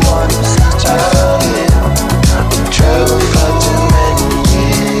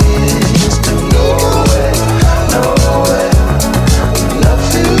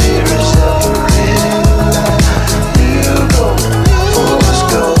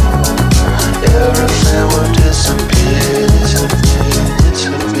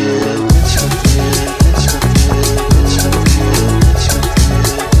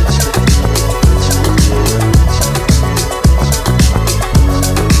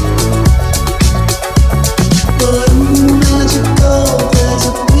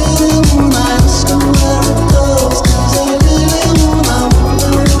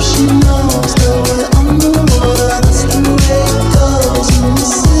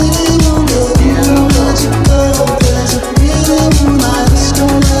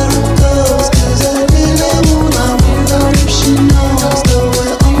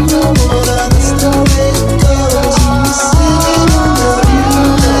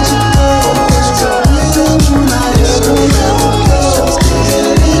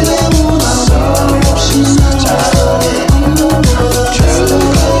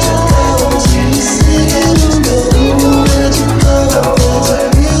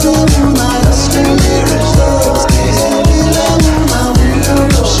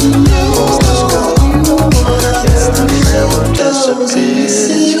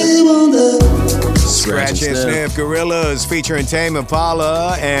 Casablancas featuring Tame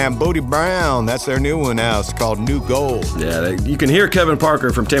Impala and Booty Brown. That's their new one now. It's called New Gold. Yeah, you can hear Kevin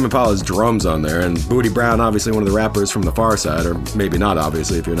Parker from Tame Impala's drums on there, and Booty Brown, obviously one of the rappers from the Far Side, or maybe not,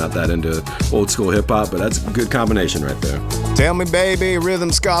 obviously, if you're not that into old school hip hop, but that's a good combination right there. Tell Me Baby,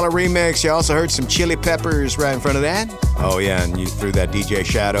 Rhythm Scholar remix. You also heard some Chili Peppers right in front of that. Oh, yeah, and you threw that DJ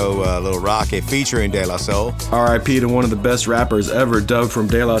Shadow, Little Rocket featuring De La Soul. R.I.P. to one of the best rappers ever, dubbed from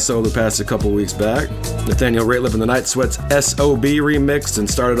De La Soul the past a couple weeks back. Nathaniel Rateliff and the Night Sweats S.O.B. remixed and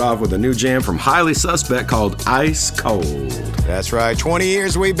started off with a new jam from Highly Suspect called Ice Cold. That's right. 20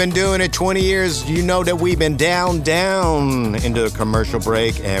 years we've been doing it. 20 years, you know that we've been down into the commercial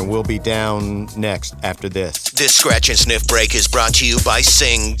break, and we'll be down next after this. This Scratch and Sniff break is brought to you by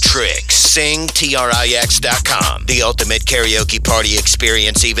Sing Tricks. Sing, Trix.com. The ultimate karaoke party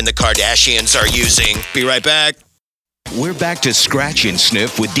experience even the Kardashians are using. Be right back. We're back to Scratch and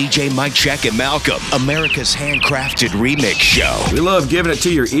Sniff with DJ Mike Check and Malcolm, America's handcrafted remix show. We love giving it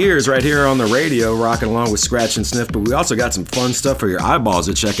to your ears right here on the radio, rocking along with Scratch and Sniff, but we also got some fun stuff for your eyeballs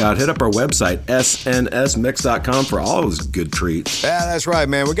to check out. Hit up our website, snsmix.com, for all those good treats. Yeah, that's right,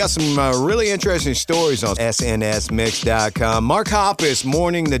 man. We got some really interesting stories on snsmix.com. Mark Hoppus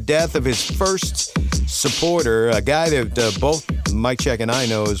mourning the death of his first supporter, a guy that both Mike Check and I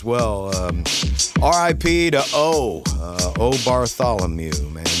know as well. R.I.P. to O Bartholomew,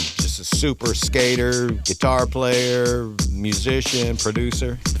 man. Just a super skater, guitar player, musician,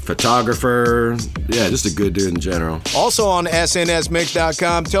 producer. Photographer. Yeah, just a good dude in general. Also on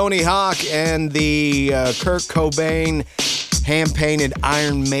snsmix.com, Tony Hawk and the Kurt Cobain hand-painted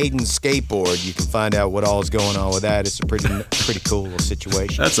Iron Maiden skateboard. You can find out what all is going on with that. It's a pretty cool little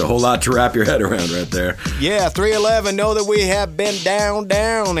situation. That's a whole lot to wrap your head around right there. Yeah, 311, know that we have been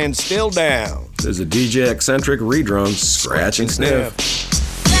down, and still down. There's a DJ Eccentric redrum, Scratch and Sniff.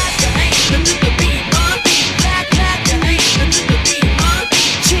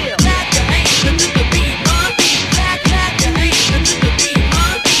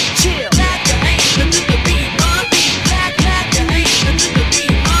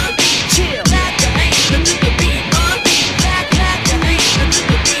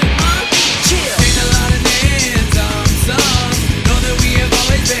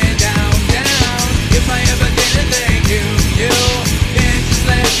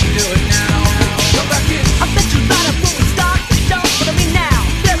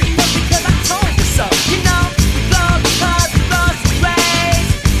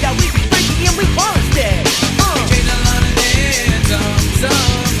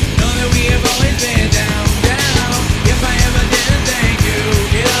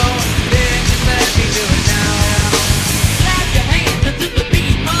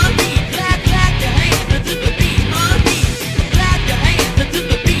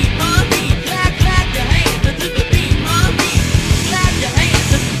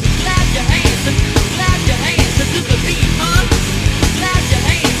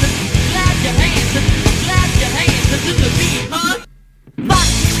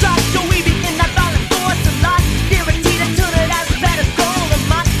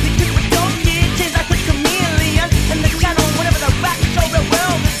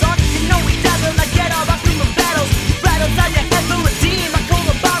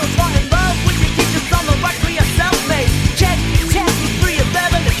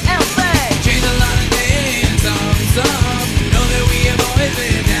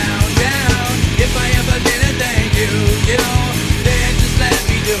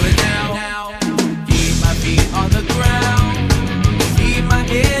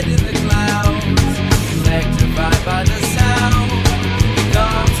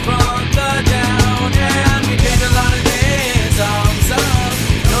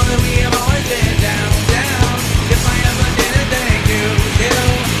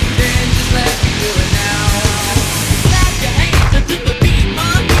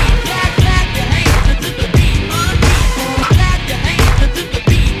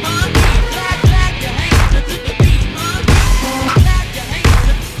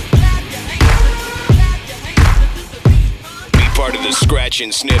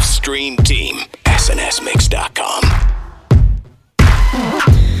 And Sniff Stream Team, snsmix.com.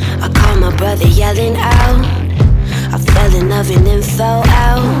 I called my brother yelling out. I fell in love and then fell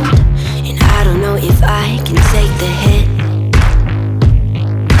out. And I don't know if I can take the hit.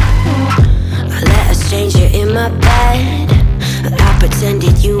 I let a stranger in my bed. I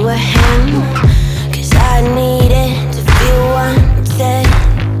pretended you were him. Cause I needed to feel wanted.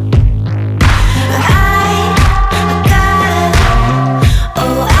 I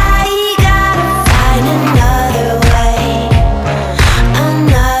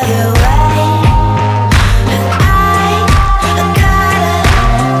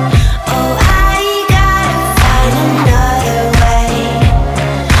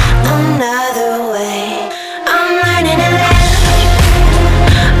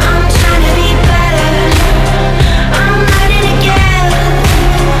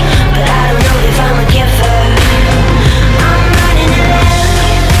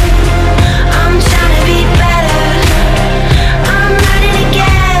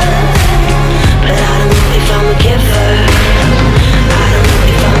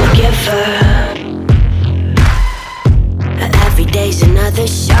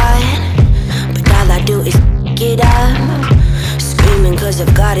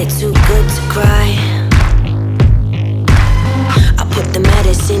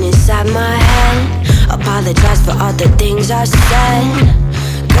things I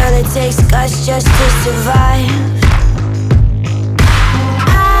said. Girl, it takes guts just to survive.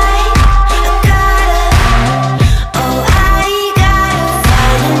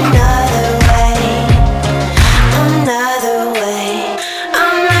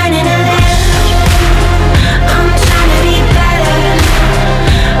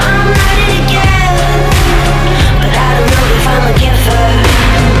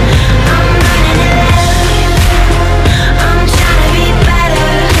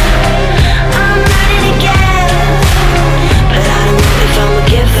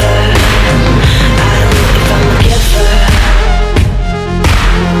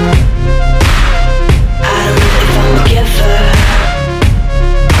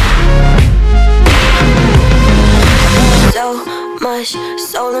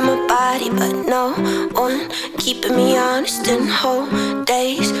 Soul in my body, but no one keeping me honest. And whole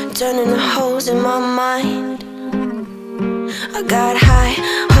days turning to holes in my mind. I got high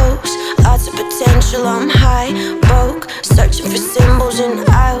hopes, lots of potential. I'm high, broke, searching for symbols, and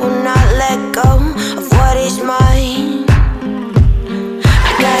I will not let go of what is mine.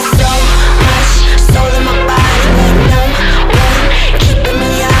 I got so much soul in my body, but no one keeping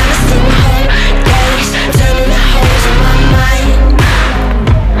me honest. And whole days turning to holes in my mind.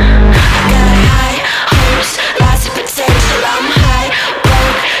 Lots of potential, I'm high,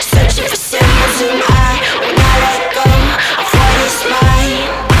 broke, searching for symbols, and I will not let go of what is mine.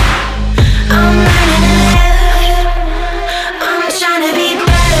 I'm learning to live, I'm trying to be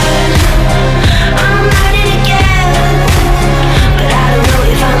better, I'm learning to give, but I don't know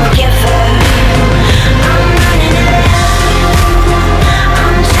if I'm a giver. I'm learning to live,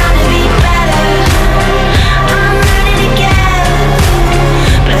 I'm trying to be better, I'm learning to give,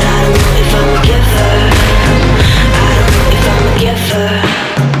 but I don't know if I'm a giver.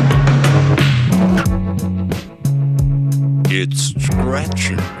 It's Scratch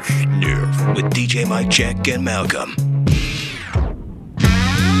and Sniff with DJ Mike Check and Malcolm.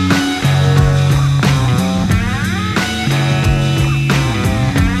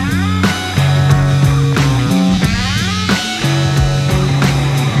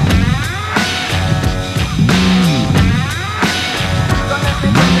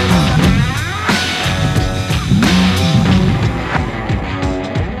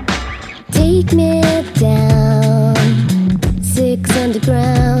 Take me down, 6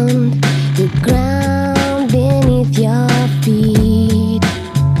 underground, the ground beneath your feet.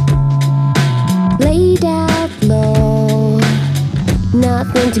 Laid out low,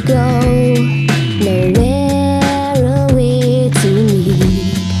 nothing to go, nowhere away to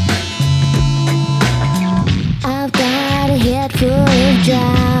meet. I've got a head full of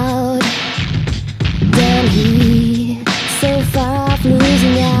drought, down here, so far off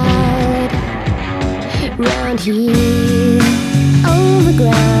losing out. Round here,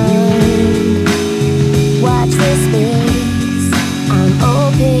 overground, watch this space, I'm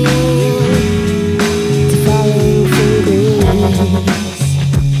open to falling from grace.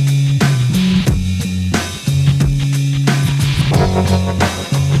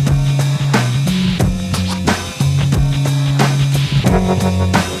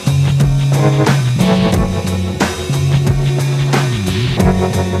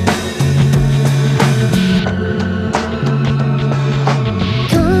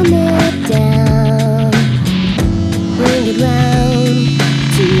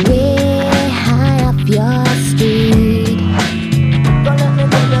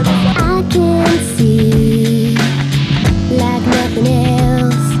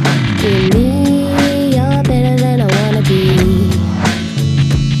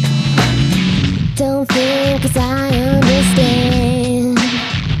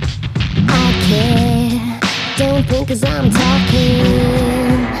 Cause I'm talking,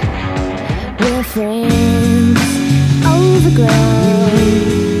 we're friends, overground,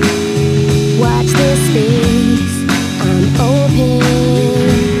 watch this space, I'm open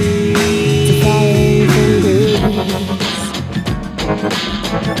to falling from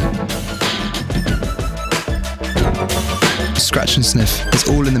grace. Scratch and Sniff is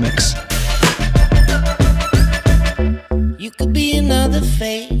all in the mix. You could be another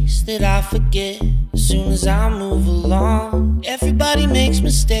face that I forget as soon as I move along. Everybody makes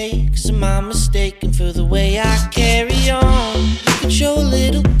mistakes, am I mistaken for the way I carry on? You could show a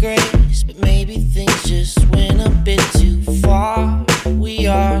little grace, but maybe things just went a bit too far. We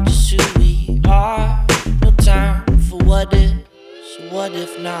are just who we are, no time for what if, so what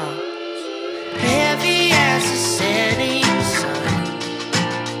if not? Heavy as the setting sun,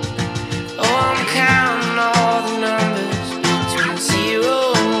 oh I'm counting all the numbers between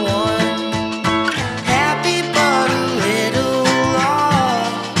 0 and 1. Happy but a little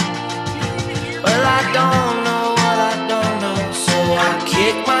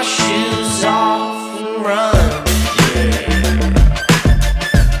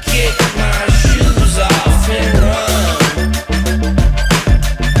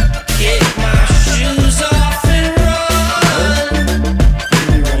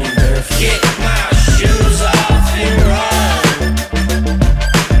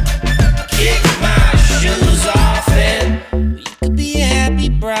happy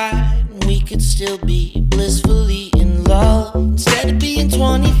bride, and we could still be blissfully in love. Instead of being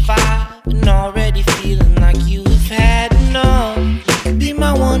 25 and already feeling like you have had enough. You could be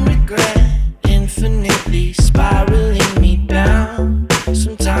my one regret, infinitely spiraling me down.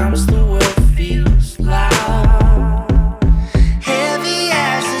 Sometimes the world feels loud, heavy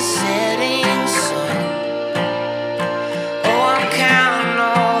as the setting sun. Oh, I'm counting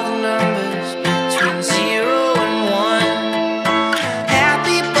all the numbers between 0 and 1.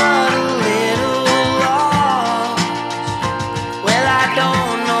 Happy but a little lost. Well, I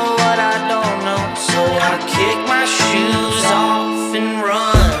don't know what I don't know, so I kick my shoes off and run.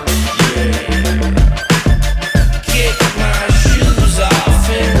 Kick my shoes off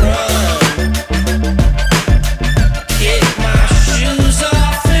and run. Kick my shoes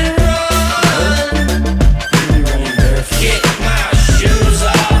off and run. Kick my shoes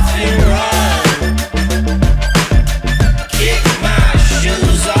off and run. Kick my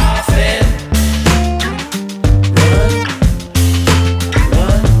shoes off and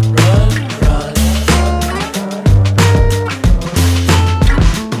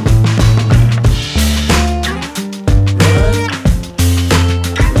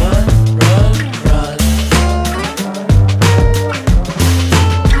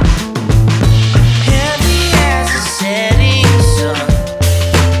heavy as the setting sun.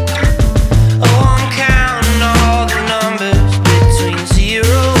 Oh, I'm counting all the numbers between 0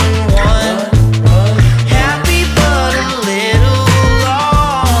 and 1. Happy but a little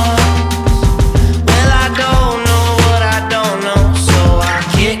lost. Well, I don't know what I don't know, so I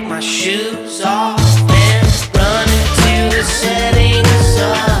kick my shoes off and run into the setting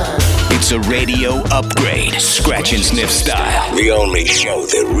sun. It's a radio upgrade, scratch and sniff style. The only show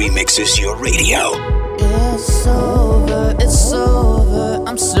that remixes your radio. It's over, it's over.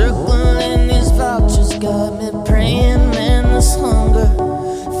 I'm circling these vouchers, got me praying, man, this hunger.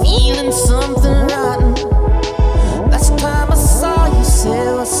 Feeling something rotten. Last time I saw you,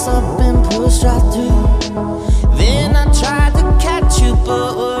 said what's up and pushed right through. Then I tried to catch you,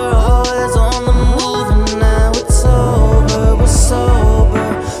 but we're always on the move, and now it's over, we're sober.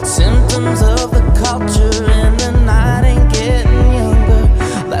 Symptoms of the culture, and the night ain't getting younger.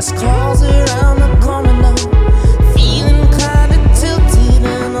 Last calls around the corner now. Feeling kinda tilted,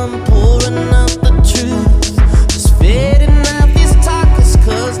 and I'm pouring out the truth. Just fading out these talkers,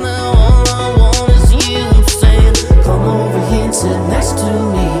 'cause now all I want is you. I'm saying, come over here and sit next to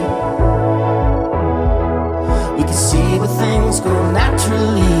me. We can see where things go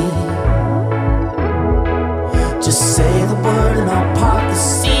naturally. Just say the word and I'll part the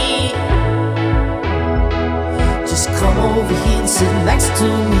sea. Just come over here and sit next to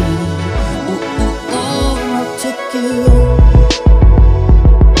me. Ooh, ooh, ooh, and I'll take you.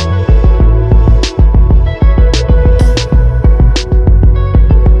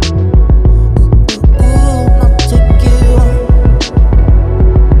 Ooh, and I'll take you.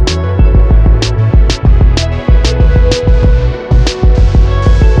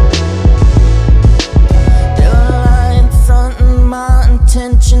 You're lying front and my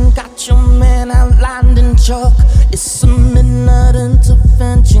intention. Got your man outlined in chalk. It's a midnight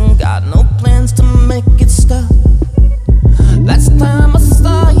intervention. Got no plans to make it stop. Last time I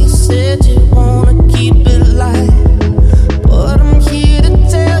saw you, said you wanna keep it light. But I'm here to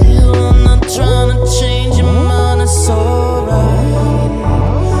tell you, I'm not trying to change your mind. It's alright.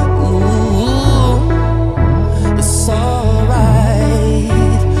 Ooh, it's alright.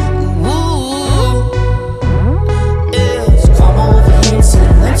 Ooh, yes, come over here and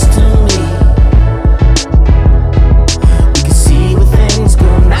sit next to me. We can see where things go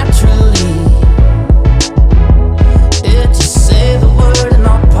naturally.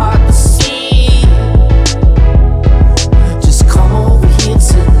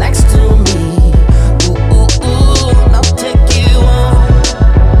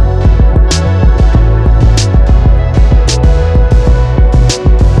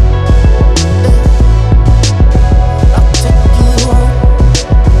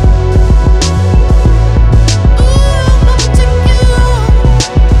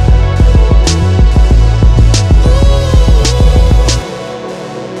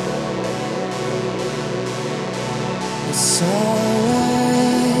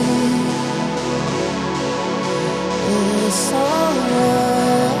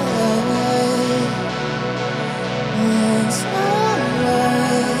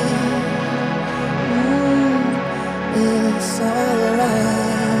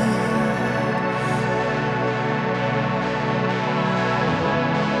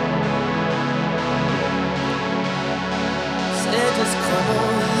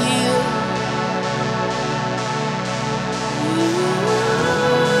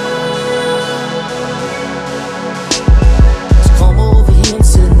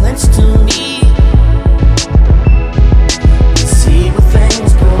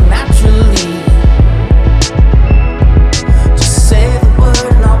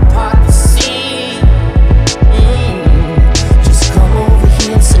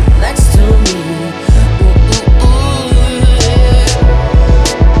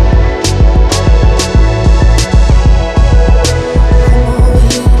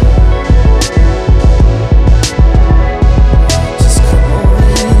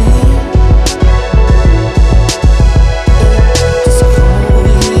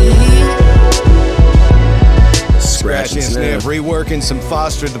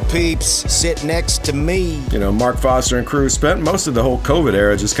 Foster the Peeps sit next to me. You know, Mark Foster and crew spent most of the whole COVID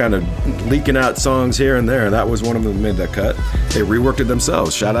era just kind of leaking out songs here and there. That was one of them that made that cut. They reworked it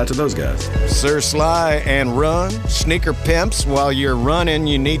themselves. Shout out to those guys. Sir Sly and Run, Sneaker Pimps. While you're running,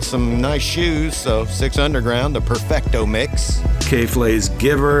 you need some nice shoes, so 6 Underground, the perfecto mix. K.Flay's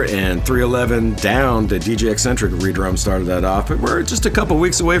Giver and 311 Down, the DJ Eccentric redrum started that off. But we're just a couple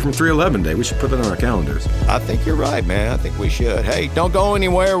weeks away from 311 Day. We should put that on our calendars. I think you're right, man. I think we should. Hey, don't go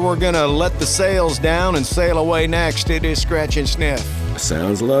anywhere. We're going to let the sails down and sail away next. It is Scratch and Sniff.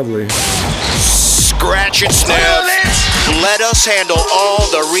 Sounds lovely. Scratch and Sniff. Let us handle all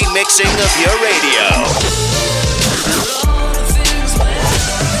the remixing of your radio.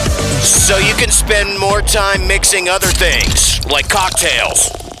 So you can spend more time mixing other things, like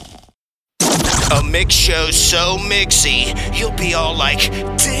cocktails. A mix show so mixy, you'll be all like,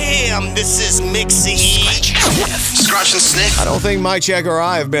 damn, this is mixy. Scratch and Sniff. I don't think Mike Check or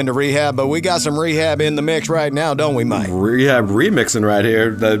I have been to rehab, but we got some rehab in the mix right now, don't we, Mike? Rehab remixing right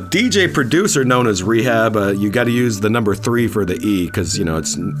here. The DJ producer known as Rehab, you got to use the number 3 for the E, because, you know,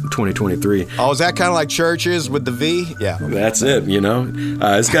 it's 2023. Oh, is that kind of like churches with the V? Yeah. That's it, you know.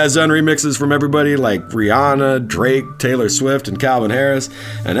 This guy's done remixes from everybody like Rihanna, Drake, Taylor Swift, and Calvin Harris,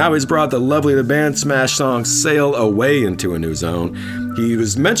 and now he's brought the Lovely the Band smash song Sail Away into a new zone. He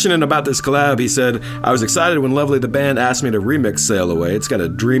was mentioning about this collab. He said, I was excited when Lovely the Band asked me to remix Sail Away. It's got a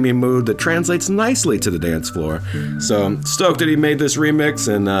dreamy mood that translates nicely to the dance floor. So I'm stoked that he made this remix,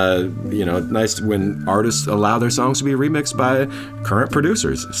 and, you know, nice when artists allow their songs to be remixed by current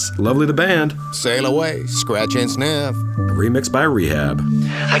producers. Lovely the Band. Sail Away, Scratch and Sniff. Remixed by Rehab.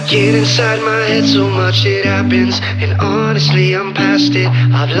 I get inside my head so much it happens, and honestly I'm past it.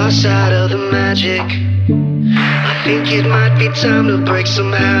 I've lost sight of the magic. I think it might be time to break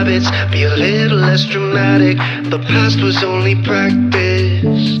some habits, be a little less dramatic. The past was only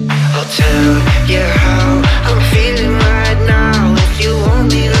practice. I'll tell you how I'm feeling right now. If you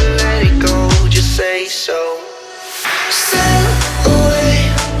want me to let it go, just say so. Sail away.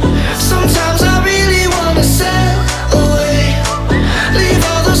 Sometimes I really wanna sail away. Leave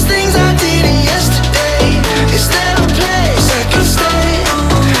all those things I did yesterday. Is there a place I can stay?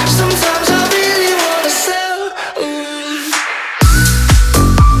 Sometimes I really wanna sail away.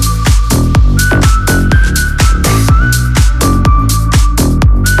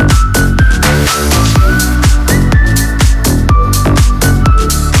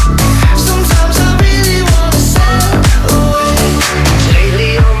 Sometimes I really wanna sail away.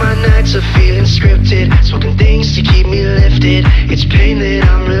 Lately all my nights are feeling scripted, smoking things to keep me lifted. It's pain that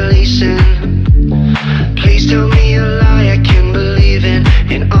I'm releasing. Please tell me a lie I can believe in,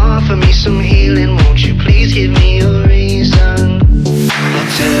 and offer me some healing. Won't you please give me a reason? I'll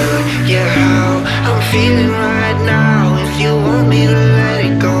tell you how I'm feeling right now. If you want me to let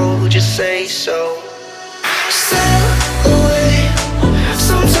it go, just say so. Sail away.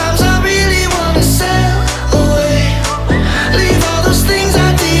 Sometimes I really wanna sail away. Leave all those things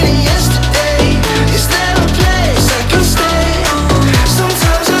I did yesterday. Is there a place I can stay?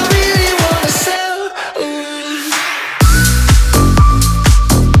 Sometimes I really wanna sail away.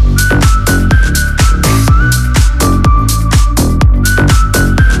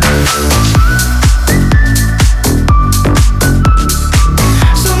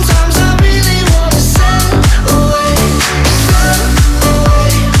 Sometimes I really wanna sail away. Sail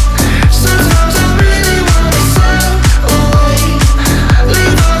away. Sometimes I really wanna sail away.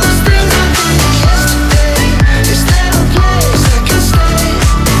 Leave all those things I did yesterday. Is there a place I can stay?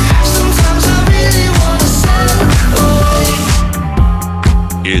 Sometimes I really wanna sail away.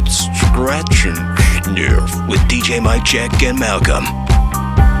 It's Scratch and Sniff with DJ Mike Check and Malcolm.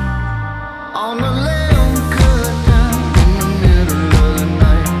 On the lamb cut down in the middle of the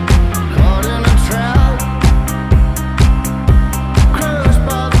night, caught in a trap, crushed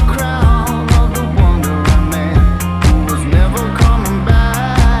by the crowd of the wandering man who was never coming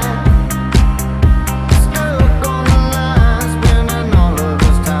back. Stuck on the line, spending all of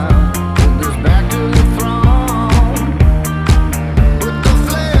his time with his back to the throne. With the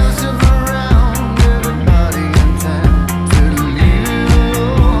flares of around everybody in town to leave.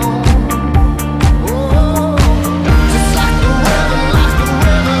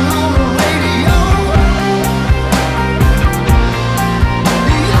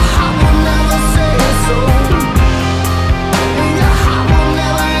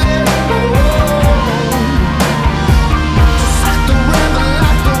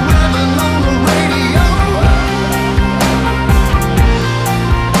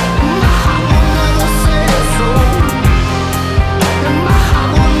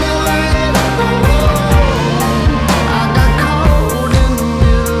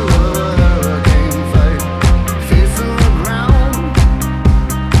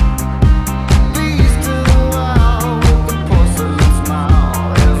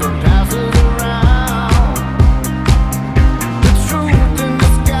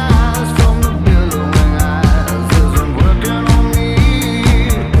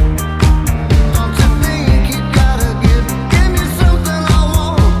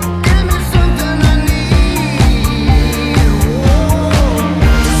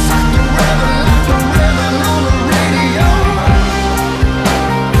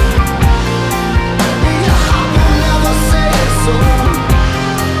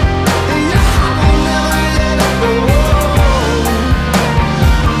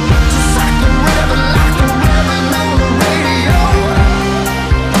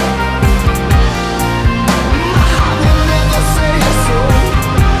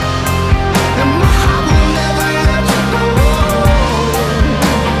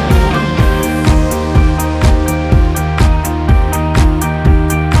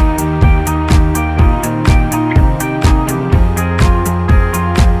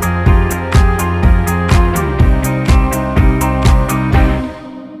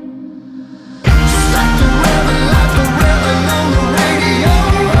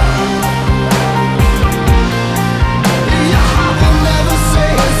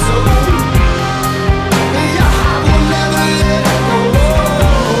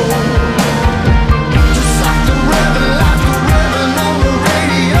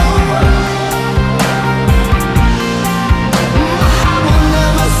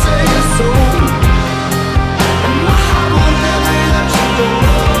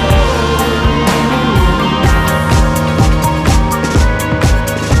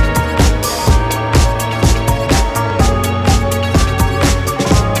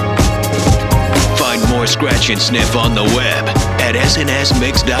 Scratch and Sniff on the web at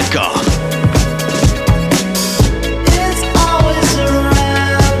snsmix.com. It's always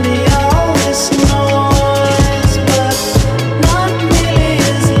around me, all this noise, but not nearly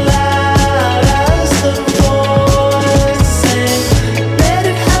as loud as the voice saying, let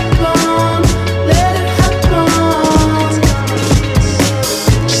it happen, let it happen.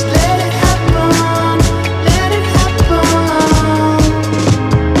 Just let it happen, let it happen.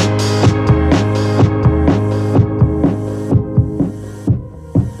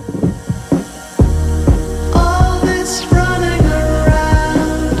 All this running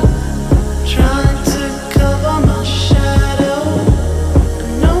around, trying to cover my shadow,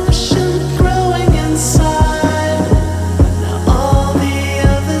 an ocean growing inside. Now all the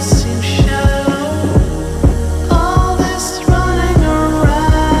others seem shallow. All this running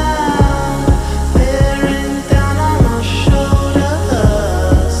around, bearing down on my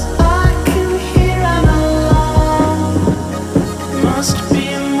shoulders. I can hear an alarm. It must be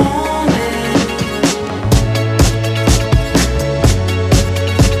morning.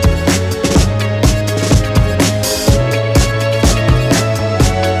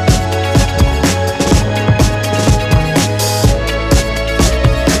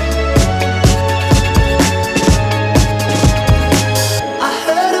 I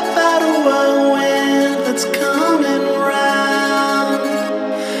heard about a whirlwind that's coming round.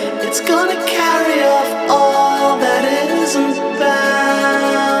 It's gonna carry off all that isn't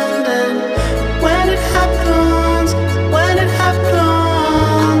bound. And when it happens,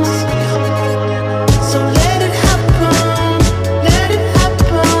 so let it happen, let it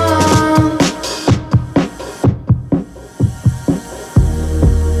happen.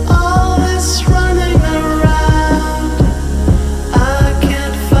 All this running around, I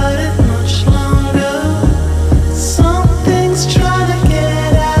can't fight it much longer. Something's trying to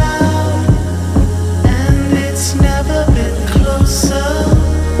get out, and it's never been closer.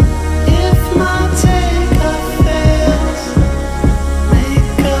 If my takeoff fails,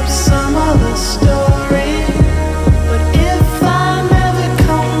 make up some other story. But if I never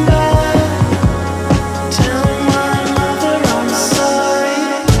come back, tell my mother I'm sorry.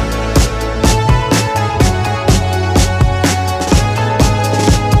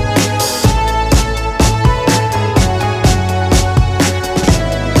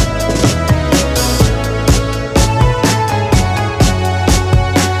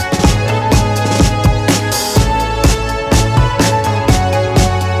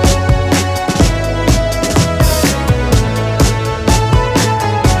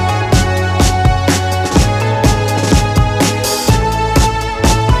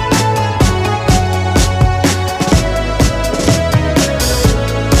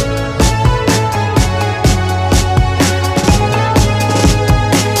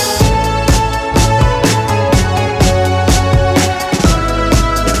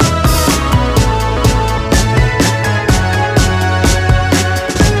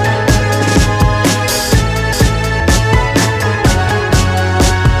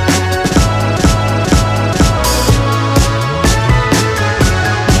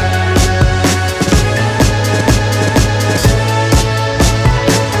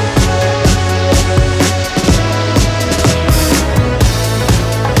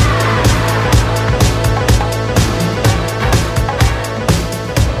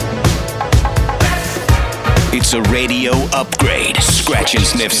 It's a radio upgrade, Scratch and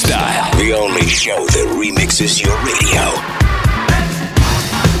Sniff style. The only show that remixes your radio.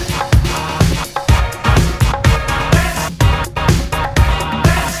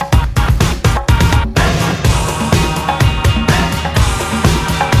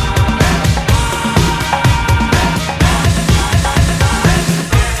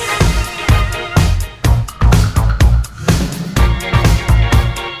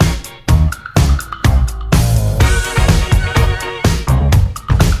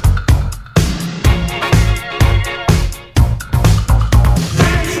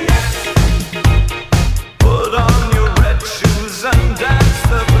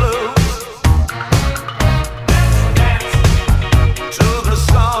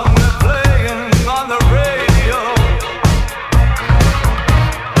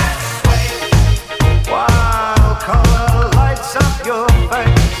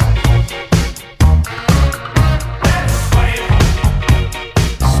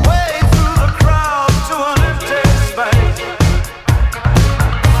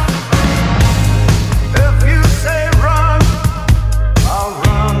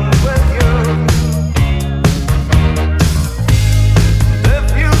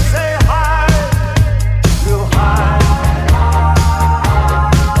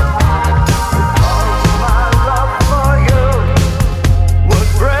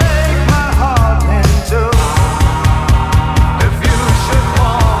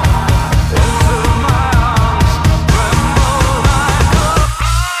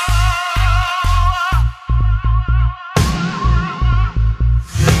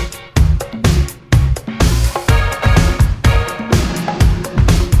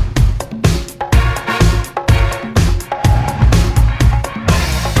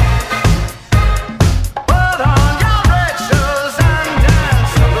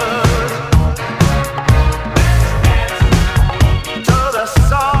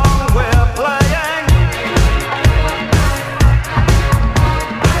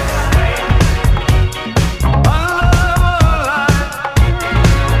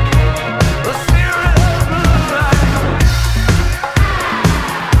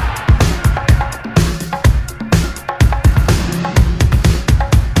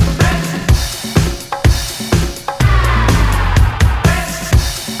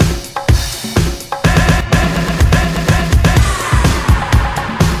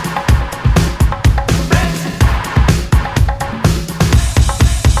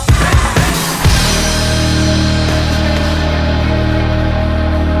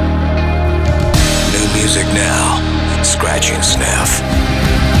 Scratch and Sniff.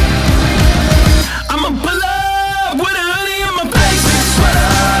 I'm a pull up with a hoodie in my face. Sweater,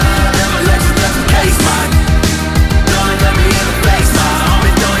 never let you left the case, man. Don't let me in the face, my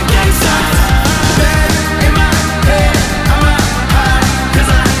homie doing gang signs. Bad in my head, I'm out high, 'cause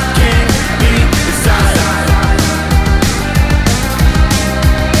I can't be inside.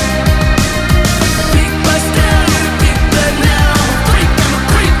 Big bust down, big blood now. Freak, I'm a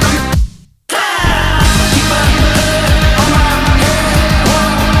creep, I'm a keep up on my head,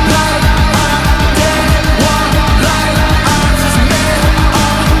 walk like I'm dead, walk like I'm just mad,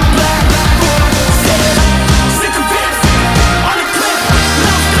 all black, said, sick of it, on the cliff,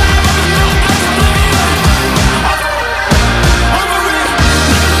 no time, I'm a no black oblivion, over it,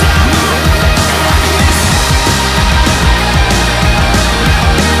 living down with happiness.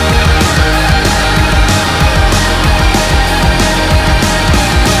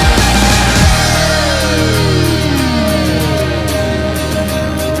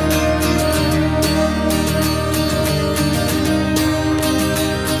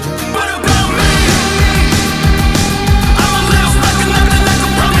 What about me? I'm a little stuck in nothing like a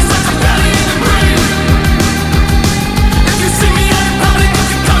promise, like a belly in the breeze. If you see me out in public,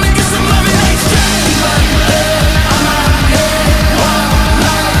 you come and get some love in HJ. Keep up your head, I'm out here, walk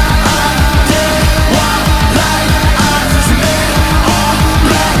like I'm dead, walk like I'm just mad, all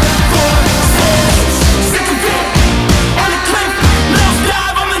black forces. Sick of it, on the cliff, no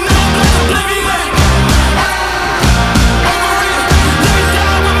dive, I'm a no black oblivion. Over it, living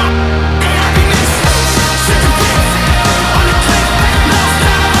down with my happiness. Sick of it, on the cliff, no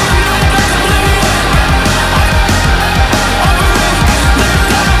dive, I'm a no black oblivion. Over it, living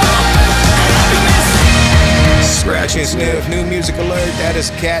down with my happiness. Scratch and Sniff, new music alert. That is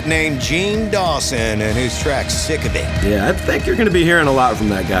a cat named Gene Dawson and his track Sick of It. Yeah, I think you're going to be hearing a lot from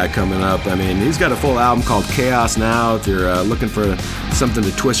that guy coming up. I mean, he's got a full album called Chaos Now. If you're looking for something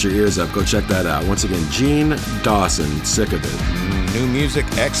to twist your ears up, go check that out. Once again, Gene Dawson, Sick of It. New music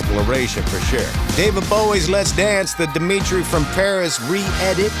exploration for sure. David Bowie's Let's Dance, the Dimitri from Paris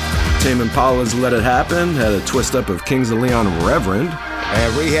re-edit. Tame Impala's Let It Happen had a twist up of Kings of Leon Reverend.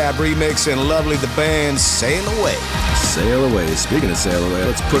 And Rehab remix and Lovely the band's Sail Away. Sail Away. Speaking of Sail Away,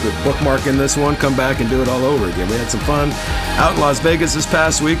 let's put a bookmark in this one, come back and do it all over again. We had some fun out in Las Vegas this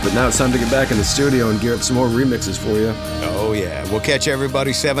past week, but now it's time to get back in the studio and gear up some more remixes for you. Oh yeah, we'll catch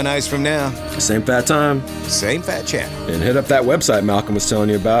everybody 7 nights from now. Same fat time. Same fat channel. And hit up that website Malcolm was telling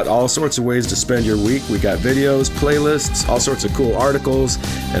you about. All sorts of ways to spend your week. We got videos, playlists, all sorts of cool articles,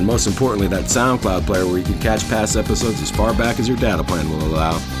 and most importantly, that SoundCloud player where you can catch past episodes as far back as your data plan will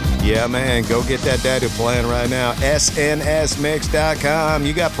allow. Yeah, man, go get that data plan right now. SNSmix.com.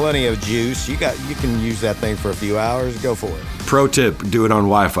 You got plenty of juice. You can use that thing for a few hours. Go for it. Pro tip, do it on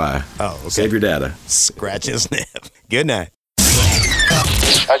Wi-Fi. Oh, okay. Save your data. Scratch and Sniff. Good night.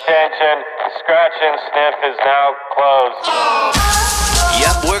 Attention, Scratch and Sniff is now closed.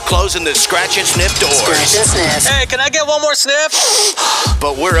 Yep, we're closing the Scratch and Sniff doors. Scratch and Sniff. Hey, can I get one more sniff?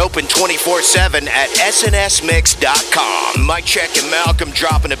 But we're open 24/7 at snsmix.com. Mike Check and Malcolm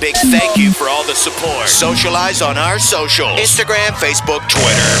dropping a big thank you for all the support. Socialize on our socials. Instagram, Facebook,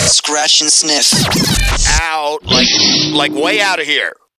 Twitter. Scratch and Sniff. Out. Like way out of here.